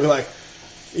 I'm not gonna be like,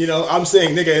 I'm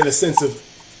saying nigga in a sense of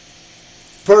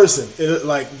person.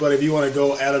 But if you want to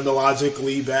go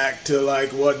etymologically back to like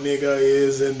what nigga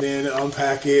is, and then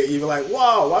unpack it, you're like,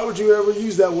 wow, why would you ever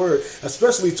use that word,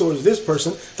 especially towards this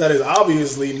person that is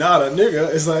obviously not a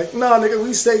nigga? It's like, nah, nigga,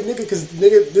 we say nigga because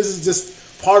nigga, this is just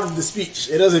part of the speech.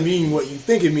 It doesn't mean what you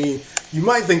think it means. You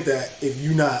might think that if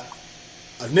you're not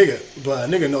a nigga, but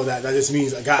a nigga know that just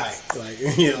means a guy, like,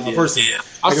 a person. Yeah.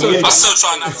 I still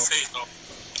try not to say it though.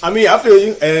 I feel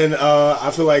you, and I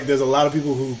feel like there's a lot of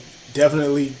people who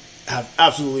definitely have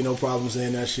absolutely no problem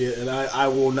saying that shit, and I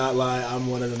will not lie, I'm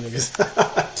one of them niggas.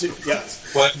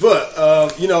 Yes. But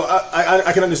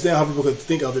I can understand how people could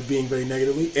think of it being very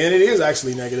negatively, and it is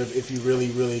actually negative if you really,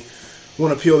 really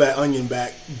want to peel that onion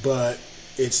back, but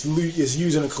it's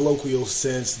used in a colloquial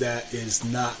sense that is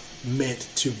not meant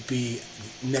to be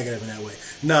negative in that way.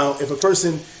 Now, if a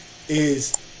person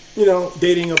is,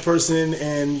 dating a person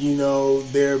and,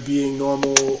 they're being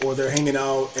normal, or they're hanging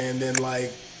out, and then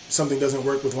like something doesn't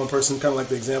work with one person, kind of like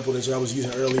the example that I was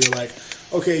using earlier, like,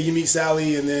 okay, you meet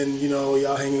Sally, and then,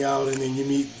 y'all hanging out, and then you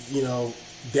meet,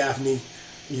 Daphne,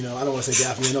 I don't want to say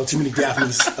Daphne, I know too many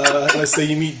Daphnes. Let's say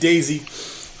you meet Daisy.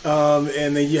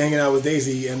 And then you're hanging out with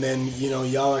Daisy, and then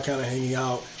y'all are kind of hanging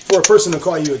out. For a person to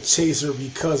call you a chaser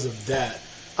because of that,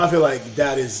 I feel like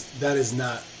that's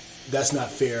not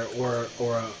fair or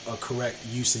a correct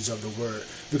usage of the word,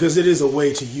 because it is a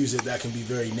way to use it that can be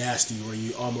very nasty, where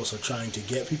you almost are trying to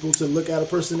get people to look at a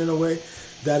person in a way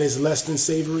that is less than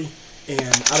savory,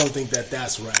 and I don't think that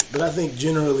that's right. But I think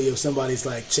generally, if somebody's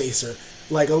like chaser,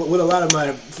 like with a lot of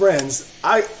my friends,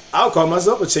 I'll call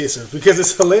myself a chaser because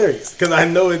it's hilarious, because I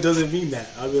know it doesn't mean that.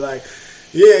 I'll be like,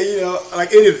 yeah,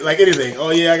 like anything. Oh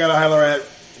yeah, I gotta holler at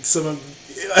some,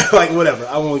 like whatever.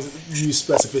 I won't use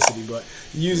specificity, but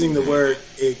using the word,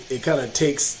 it kind of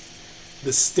takes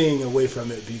the sting away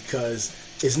from it, because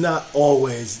it's not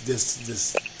always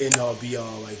this end all be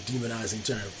all like demonizing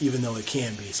term, even though it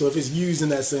can be. So if it's used in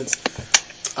that sense,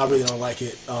 I really don't like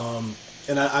it.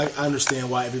 And I understand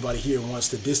why everybody here wants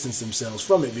to distance themselves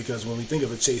from it, because when we think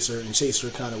of a chaser in chaser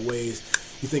kind of ways,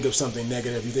 you think of something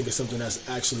negative, you think of something that's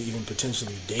actually even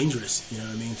potentially dangerous, you know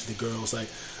what I mean, to the girls. Like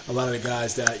a lot of the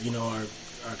guys that,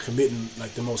 are committing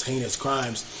like the most heinous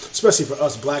crimes, especially for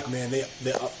us black men, they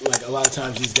like a lot of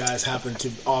times these guys happen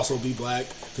to also be black.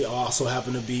 They also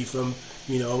happen to be from,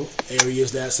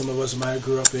 areas that some of us might have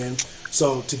grew up in.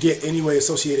 So to get any way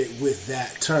associated with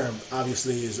that term,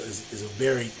 obviously is a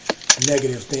very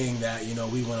negative thing that,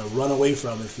 we want to run away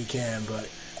from if we can. But,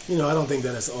 I don't think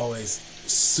that it's always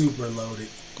super loaded,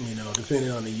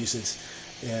 depending on the usage.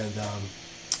 And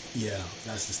Yeah,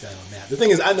 that's the stat on that. The thing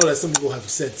is, I know that some people have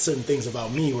said certain things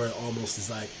about me where it almost is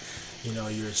like,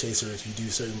 you're a chaser if you do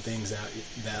certain things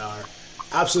that are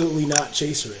absolutely not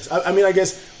chaserous. I mean, I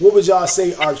guess, what would y'all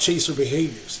say are chaser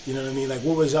behaviors? You know what I mean? Like,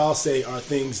 what would y'all say are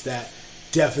things that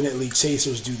definitely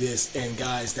chasers do this and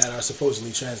guys that are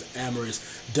supposedly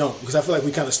transamorous don't? Because I feel like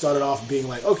we kind of started off being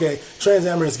like, okay,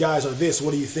 transamorous guys are this.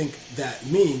 What do you think that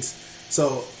means?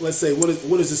 So let's say, what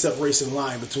is the separation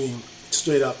line between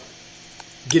straight up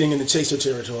getting into chaser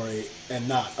territory and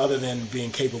not, other than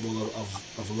being capable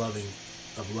of loving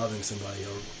somebody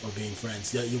or being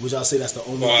friends? Yeah, would y'all say that's the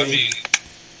only thing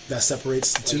that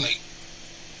separates the two?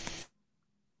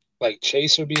 Like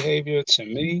chaser behavior to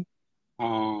me,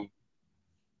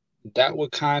 that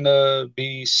would kind of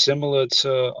be similar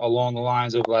to along the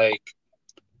lines of like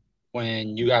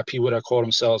when you got people that call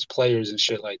themselves players and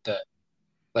shit like that.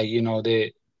 Like,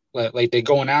 they like they're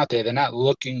going out there. They're not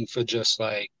looking for just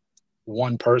like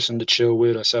one person to chill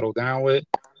with or settle down with.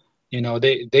 They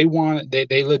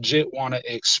legit want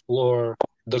to explore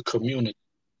the community.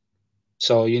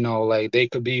 So, like they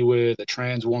could be with a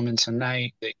trans woman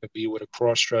tonight. They could be with a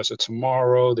cross-dresser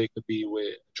tomorrow. They could be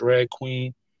with a drag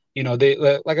queen.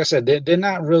 They, like I said, they're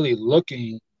not really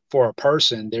looking for a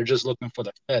person. They're just looking for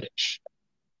the fetish.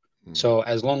 So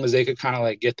as long as they could kind of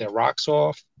like get their rocks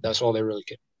off, that's all they really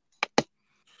care.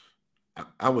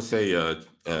 I would say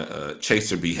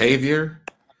chaser behavior.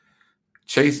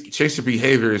 Chaser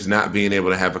behavior is not being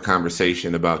able to have a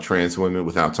conversation about trans women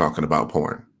without talking about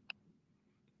porn.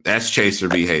 That's chaser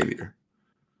behavior.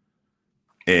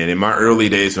 And in my early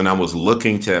days, when I was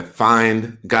looking to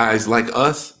find guys like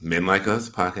us, men like us,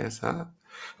 podcast,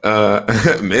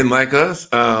 men like us,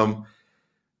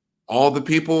 all the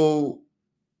people,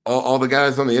 all the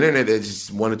guys on the internet that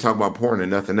just want to talk about porn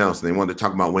and nothing else. And they want to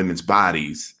talk about women's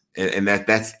bodies. And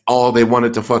that's all they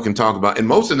wanted to fucking talk about. And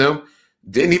most of them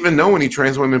didn't even know any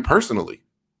trans women personally.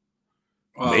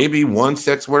 Wow. Maybe one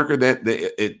sex worker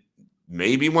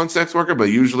maybe one sex worker, but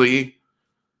usually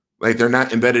like they're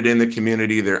not embedded in the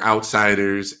community. They're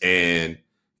outsiders, and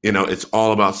it's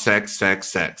all about sex.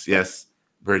 Yes,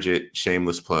 Bridget,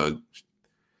 shameless plug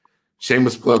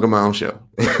on my own show.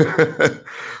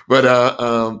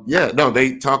 But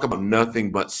they talk about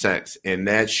nothing but sex, and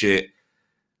that shit.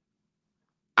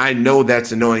 I know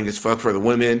that's annoying as fuck for the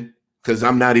women because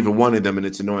I'm not even one of them, and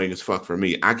it's annoying as fuck for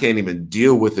me. I can't even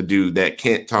deal with a dude that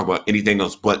can't talk about anything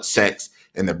else but sex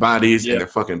and their bodies and their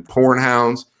fucking porn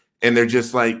hounds. And they're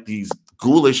just like these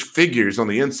ghoulish figures on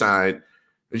the inside.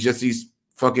 It's just these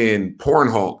fucking porn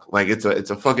Hulk. Like it's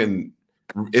a fucking,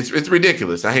 it's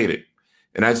ridiculous. I hate it.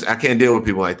 And I can't deal with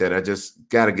people like that. I just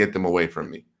got to get them away from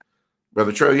me.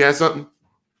 Brother Trey, you had something?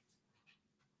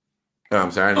 Oh,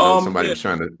 I'm sorry. I know somebody was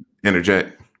trying to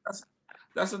interject.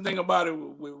 That's the thing about it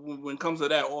when it comes to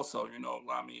that also,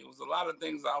 I mean, it was a lot of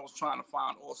things I was trying to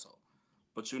find also.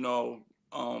 But,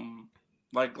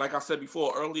 like I said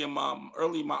before, early in my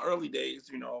early days,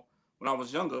 when I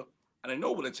was younger, I didn't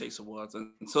know what a chaser was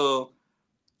until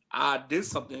I did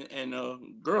something, and a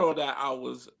girl that I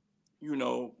was,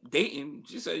 dating,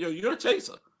 she said, "Yo, you're a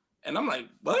chaser," and I'm like,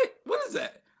 "What? What is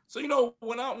that?" So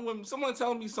when someone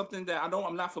tells me something that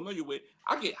I'm not familiar with,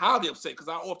 I get highly upset because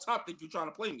I off top think you're trying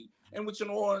to play me, and which in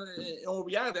all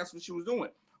reality, that's what she was doing.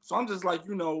 So I'm just like,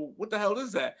 what the hell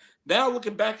is that? Now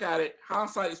looking back at it,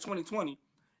 hindsight is 2020.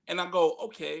 And I go,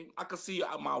 okay, I can see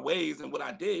my ways and what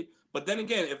I did. But then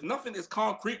again, if nothing is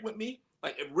concrete with me,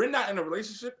 like if we're not in a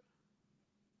relationship,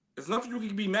 there's nothing you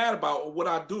can be mad about or what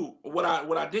I do or what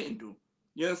I didn't do.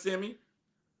 You understand me?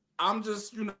 I'm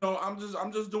just doing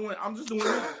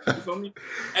that. You feel me?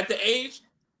 At the age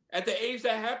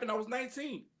that happened, I was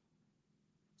 19.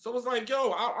 So it's like,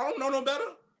 yo, I don't know no better.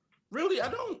 Really, I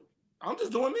don't. I'm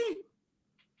just doing me.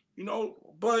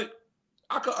 But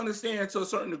I could understand to a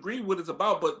certain degree what it's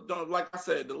about, but like I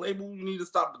said, the label, you need to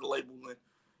stop with the labeling.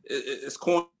 It's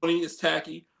corny, it's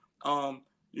tacky, and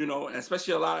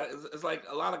especially it's like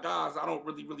a lot of guys I don't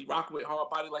really rock with hard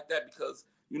body like that because,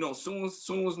 soon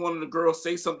as one of the girls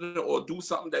say something or do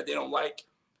something that they don't like,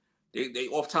 they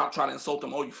off top try to insult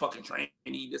them. Oh, you fucking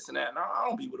trainee, this and that. And I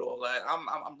don't be with all that.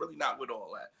 I'm really not with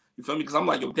all that. You feel me? Because I'm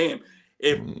like, yo, damn,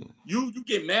 if you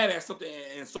get mad at something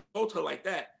and insult her like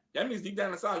that, that means deep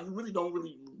down inside,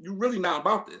 you really not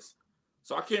about this.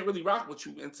 So I can't really rock with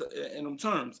you in them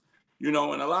terms, And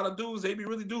a lot of dudes, they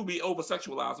really do be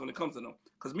over-sexualized when it comes to them.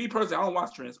 Because me personally, I don't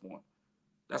watch trans porn.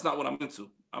 That's not what I'm into.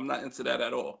 I'm not into that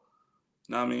at all.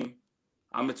 You know what I mean?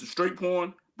 I'm into straight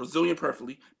porn, Brazilian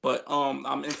preferably, but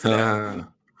I'm into that.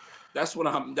 That's what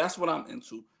I'm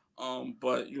into.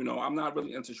 But I'm not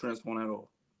really into trans porn at all.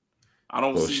 I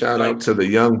don't see. Shout out to the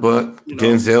young buck,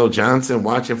 Denzel Johnson,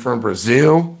 watching from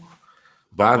Brazil.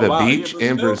 By Oh the wow, beach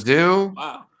in Brazil.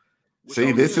 Wow. Wish I See,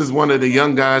 was this here. is one of the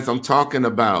young guys I'm talking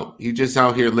about. He just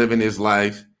out here living his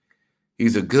life.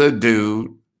 He's a good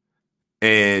dude.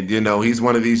 And, he's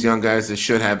one of these young guys that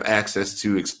should have access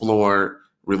to explore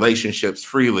relationships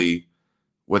freely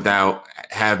without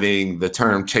having the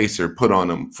term chaser put on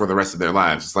them for the rest of their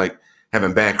lives. It's like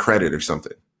having bad credit or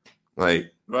something.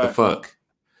 Like, the fuck?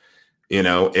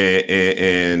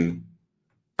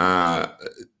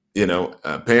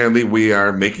 Apparently we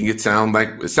are making it sounds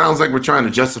like we're trying to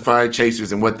justify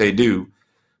chasers and what they do,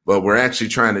 but we're actually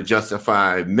trying to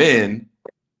justify men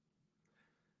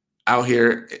out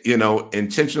here,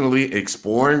 intentionally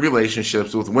exploring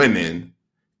relationships with women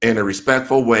in a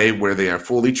respectful way where they are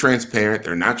fully transparent.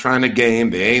 They're not trying to game.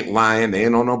 They ain't lying. They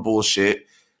ain't on no bullshit.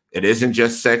 It isn't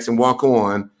just sex and walk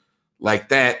on like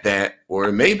that, or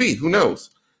it may be, who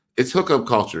knows? It's hookup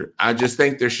culture. I just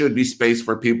think there should be space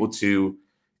for people to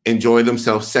enjoy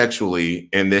themselves sexually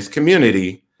in this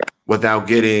community without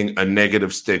getting a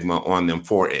negative stigma on them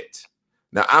for it.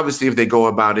 Now, obviously, if they go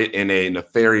about it in a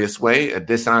nefarious way, a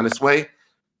dishonest way,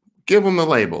 give him the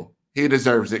label. He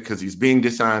deserves it because he's being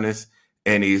dishonest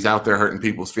and he's out there hurting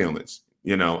people's feelings.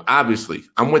 Obviously,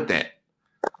 I'm with that.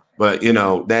 But,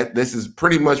 that this is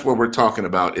pretty much what we're talking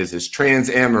about is this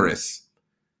transamorous.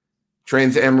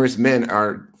 Transamorous men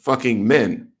are fucking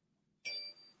men.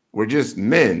 We're just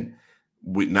men.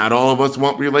 Not all of us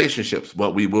want relationships,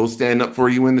 but we will stand up for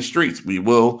you in the streets. We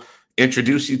will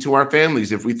introduce you to our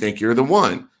families if we think you're the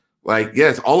one. Like,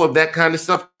 yes, all of that kind of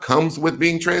stuff comes with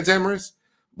being transamorous,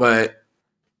 but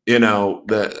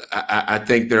I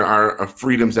think there are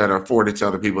freedoms that are afforded to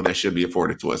other people that should be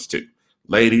afforded to us too.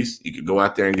 Ladies, you could go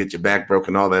out there and get your back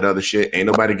broken, all that other shit. Ain't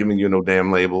nobody giving you no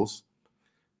damn labels.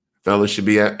 Fellas should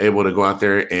be able to go out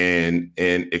there and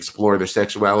explore their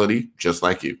sexuality just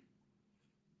like you.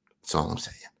 That's all I'm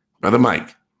saying. Brother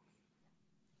Mike.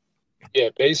 Yeah,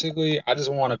 basically, I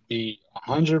just want to be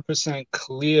 100%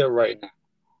 clear right now.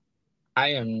 I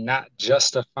am not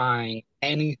justifying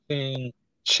anything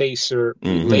chaser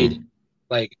related. Mm-hmm.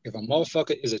 Like, if a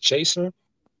motherfucker is a chaser,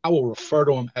 I will refer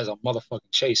to him as a motherfucking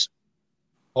chaser.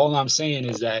 All I'm saying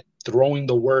is that throwing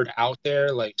the word out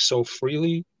there like so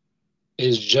freely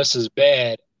is just as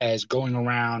bad as going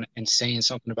around and saying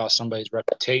something about somebody's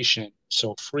reputation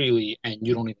so freely and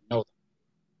you don't even know them.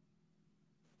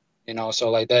 So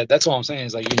like that's all I'm saying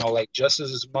is like, like just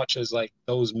as much as like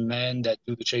those men that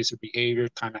do the chaser behavior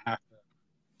kind of have to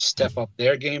step up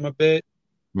their game a bit.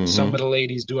 Mm-hmm. Some of the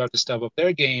ladies do have to step up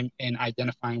their game in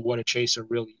identifying what a chaser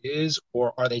really is,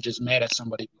 or are they just mad at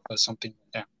somebody because something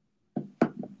went down?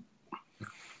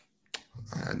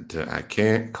 I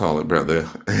can't call it, brother.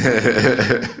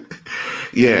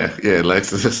 yeah,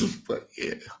 Lexus. But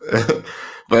yeah.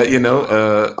 But,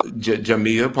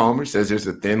 Jamia Palmer says there's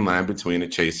a thin line between a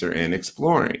chaser and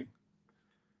exploring.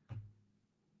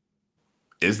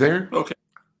 Is there? Okay.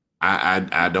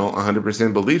 I don't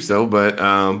 100% believe so, but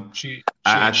I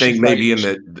think maybe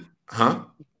right.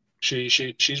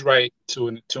 She's right to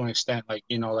an extent. Like,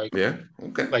 like, yeah,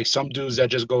 okay. Like some dudes that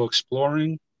just go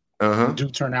exploring do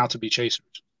turn out to be chasers.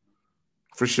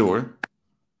 For sure.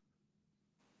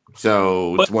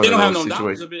 So it's one of those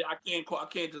situations. Of it. I can't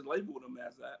just label them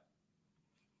as that.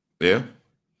 Yeah,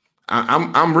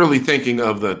 I'm really thinking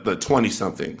of the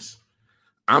 20-somethings.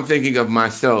 I'm thinking of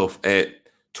myself at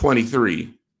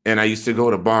 23, and I used to go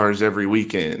to bars every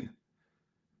weekend.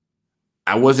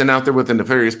 I wasn't out there with a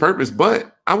nefarious purpose,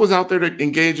 but I was out there to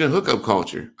engage in hookup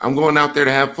culture. I'm going out there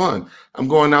to have fun. I'm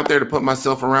going out there to put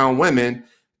myself around women,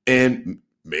 and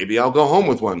maybe I'll go home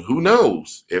with one. Who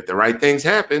knows? If the right things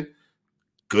happen,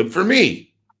 good for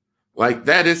me. Like,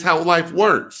 that is how life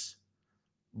works.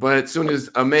 But as soon as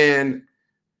a man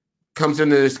comes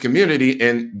into this community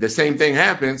and the same thing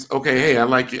happens, okay, hey, I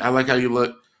like you. I like how you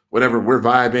look, whatever, we're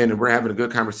vibing and we're having a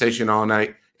good conversation all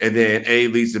night. And then A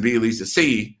leads to B leads to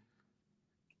C.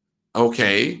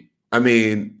 Okay. I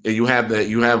mean, you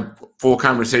have full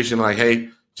conversation like, hey,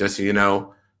 just so you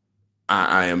know,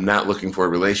 I am not looking for a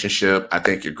relationship. I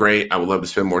think you're great. I would love to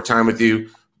spend more time with you.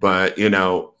 But,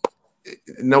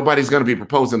 nobody's going to be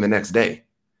proposing the next day.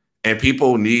 And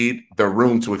people need the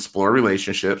room to explore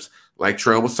relationships. Like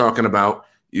Trail was talking about,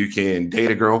 you can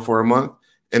date a girl for a month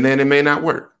and then it may not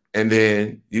work. And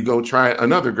then you go try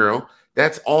another girl.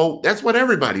 That's what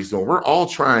everybody's doing. We're all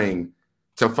trying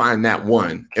to find that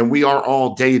one, and we are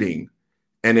all dating.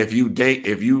 And if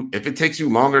it takes you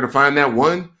longer to find that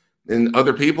one than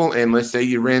other people, and let's say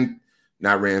you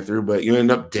but you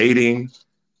end up dating,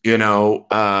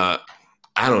 I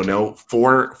don't know,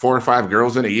 four or five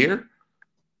girls in a year.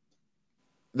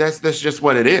 That's just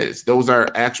what it is. Those are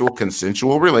actual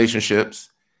consensual relationships,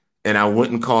 and I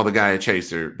wouldn't call the guy a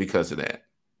chaser because of that.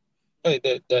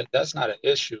 Hey, that's not an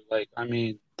issue. Like, I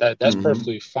mean, that's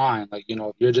perfectly fine. Like, you know,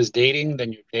 if you're just dating,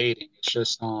 then you're dating. It's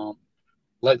just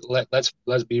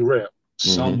let's be real.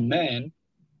 Some men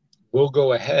will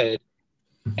go ahead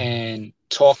and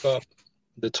talk up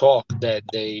the talk that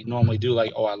they normally do,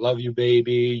 like, oh, I love you,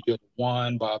 baby, you're the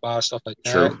one, blah blah, stuff like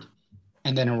that. True.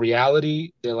 And then in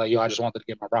reality, they're like, yo, I just wanted to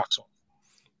get my rocks off.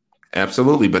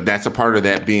 Absolutely, but that's a part of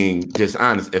that being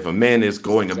dishonest. If a man is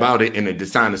going about it in a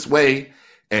dishonest way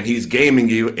and he's gaming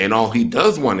you and all he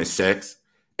does want is sex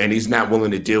and he's not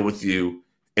willing to deal with you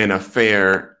in a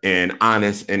fair and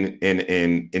honest and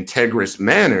integrous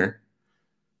manner,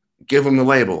 give him the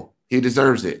label. He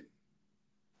deserves it.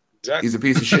 Exactly. He's a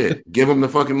piece of shit. Give him the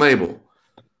fucking label.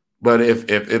 But if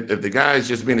the guy is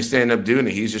just being a stand-up dude and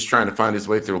he's just trying to find his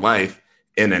way through life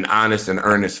in an honest and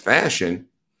earnest fashion,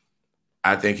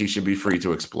 I think he should be free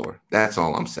to explore. That's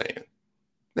all I'm saying.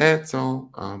 That's all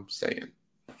I'm saying.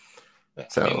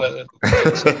 So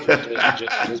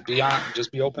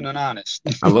just be open and honest.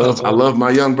 I love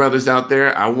my young brothers out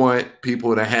there. I want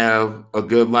people to have a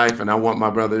good life, and I want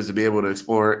my brothers to be able to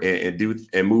explore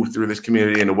and move through this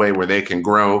community in a way where they can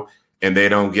grow and they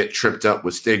don't get tripped up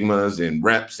with stigmas and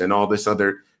reps and all this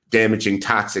other damaging,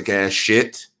 toxic ass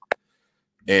shit.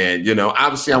 And, you know,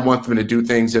 obviously I want them to do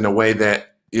things in a way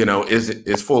that, you know,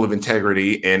 is full of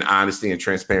integrity and honesty and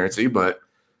transparency. But,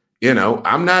 you know,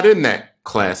 I'm not in that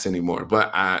class anymore.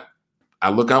 But I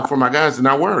look out for my guys and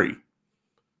I worry.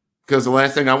 Because the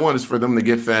last thing I want is for them to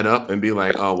get fed up and be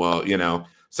like, oh, well, you know,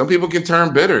 some people can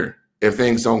turn bitter if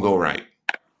things don't go right.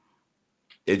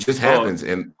 It just happens.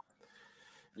 And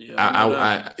you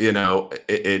know,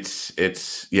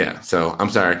 it's yeah. So I'm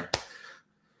sorry.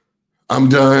 I'm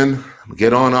done.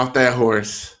 Get on off that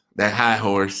horse, that high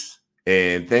horse.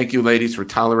 And thank you, ladies, for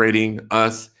tolerating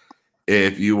us.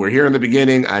 If you were here in the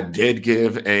beginning, I did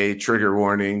give a trigger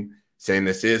warning saying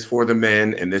this is for the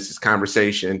men and this is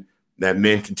conversation that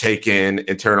men can take in,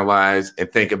 internalize,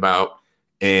 and think about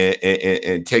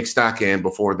and take stock in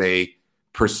before they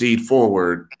proceed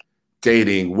forward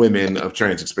dating women of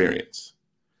trans experience.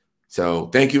 So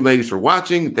thank you, ladies, for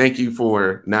watching. Thank you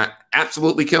for not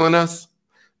absolutely killing us.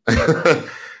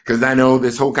 Because I know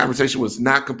this whole conversation was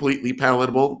not completely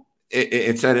palatable.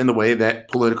 It said in the way that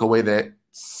political way that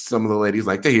some of the ladies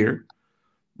like to hear.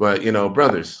 But, you know,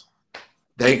 brothers,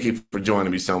 thank you for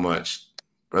joining me so much.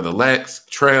 Brother Lex,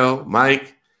 Trail,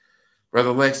 Mike.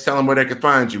 Brother Lex, tell them where they can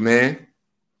find you, man.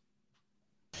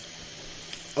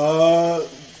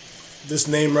 This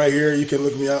name right here, you can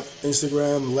look me up.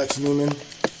 Instagram, Lex Newman.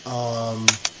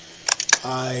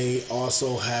 I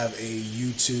also have a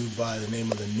YouTube by the name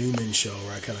of The Newman Show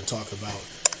where I kind of talk about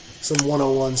some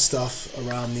one-on-one stuff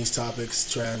around these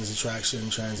topics: trans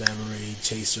attraction, trans amory,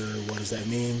 chaser, what does that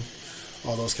mean?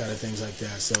 All those kind of things like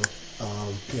that. So,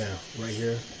 yeah, right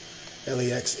here,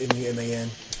 LEXNUMAN.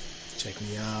 Check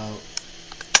me out.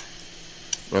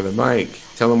 Brother Mike,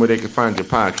 tell them where they can find your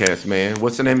podcast, man.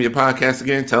 What's the name of your podcast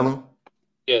again? Tell them.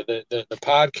 Yeah, the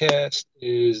podcast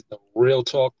is the Real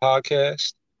Talk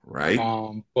Podcast. Right.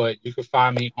 But you can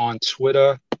find me on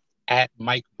Twitter at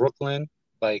Mike Brooklyn.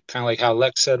 Like kind of like how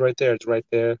Lex said right there. It's right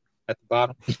there at the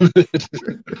bottom.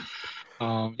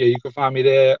 Yeah, you can find me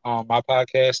there. On my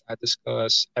podcast, I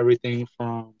discuss everything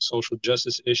from social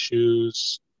justice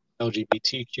issues,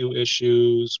 LGBTQ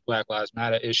issues, Black Lives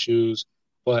Matter issues.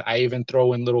 But I even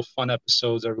throw in little fun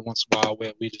episodes every once in a while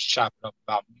where we just chop it up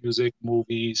about music,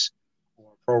 movies,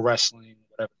 or pro wrestling,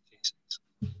 whatever the case is.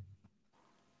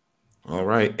 All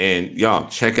right. And y'all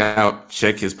check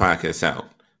his podcast out.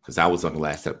 Because I was on the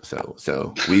last episode.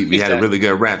 So we had a really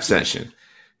good rap session.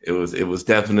 It was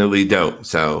definitely dope.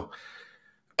 So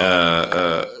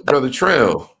Brother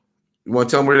Trail, you want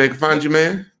to tell them where they can find you,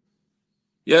 man?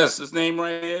 Yes, his name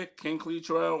right here, King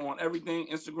Cleatrell, on everything,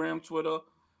 Instagram, Twitter.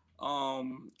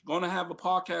 Going to have a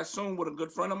podcast soon with a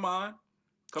good friend of mine.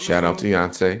 Shout out to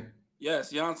Yonsei.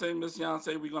 Yes, Yonsei, Miss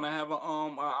Yonsei. We're gonna have our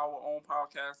own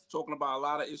podcast talking about a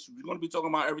lot of issues. We're gonna be talking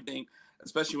about everything,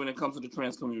 especially when it comes to the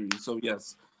trans community. So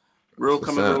yes,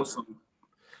 coming real soon.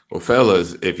 Well,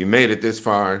 fellas, if you made it this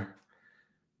far,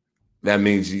 that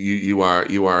means you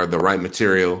are the right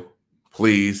material.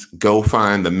 Please go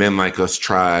find the Men Like Us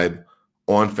Tribe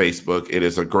on Facebook. It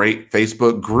is a great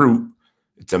Facebook group.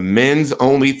 It's a men's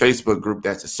only Facebook group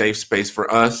that's a safe space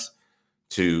for us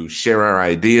to share our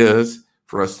ideas,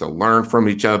 for us to learn from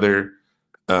each other.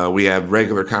 We have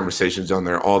regular conversations on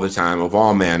there all the time of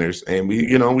all manners. And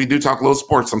we do talk a little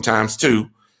sports sometimes too.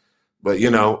 But,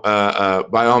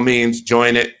 by all means,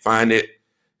 join it, find it.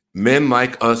 Men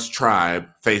Like Us Tribe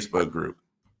Facebook group.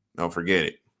 Don't forget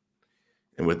it.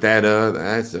 And with that,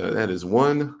 that is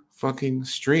one fucking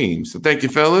stream. So thank you,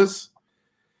 fellas.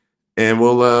 And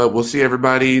we'll see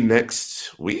everybody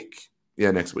next week.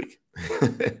 Yeah, next week.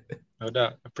 No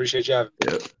doubt. Appreciate you having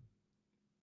me. Yep.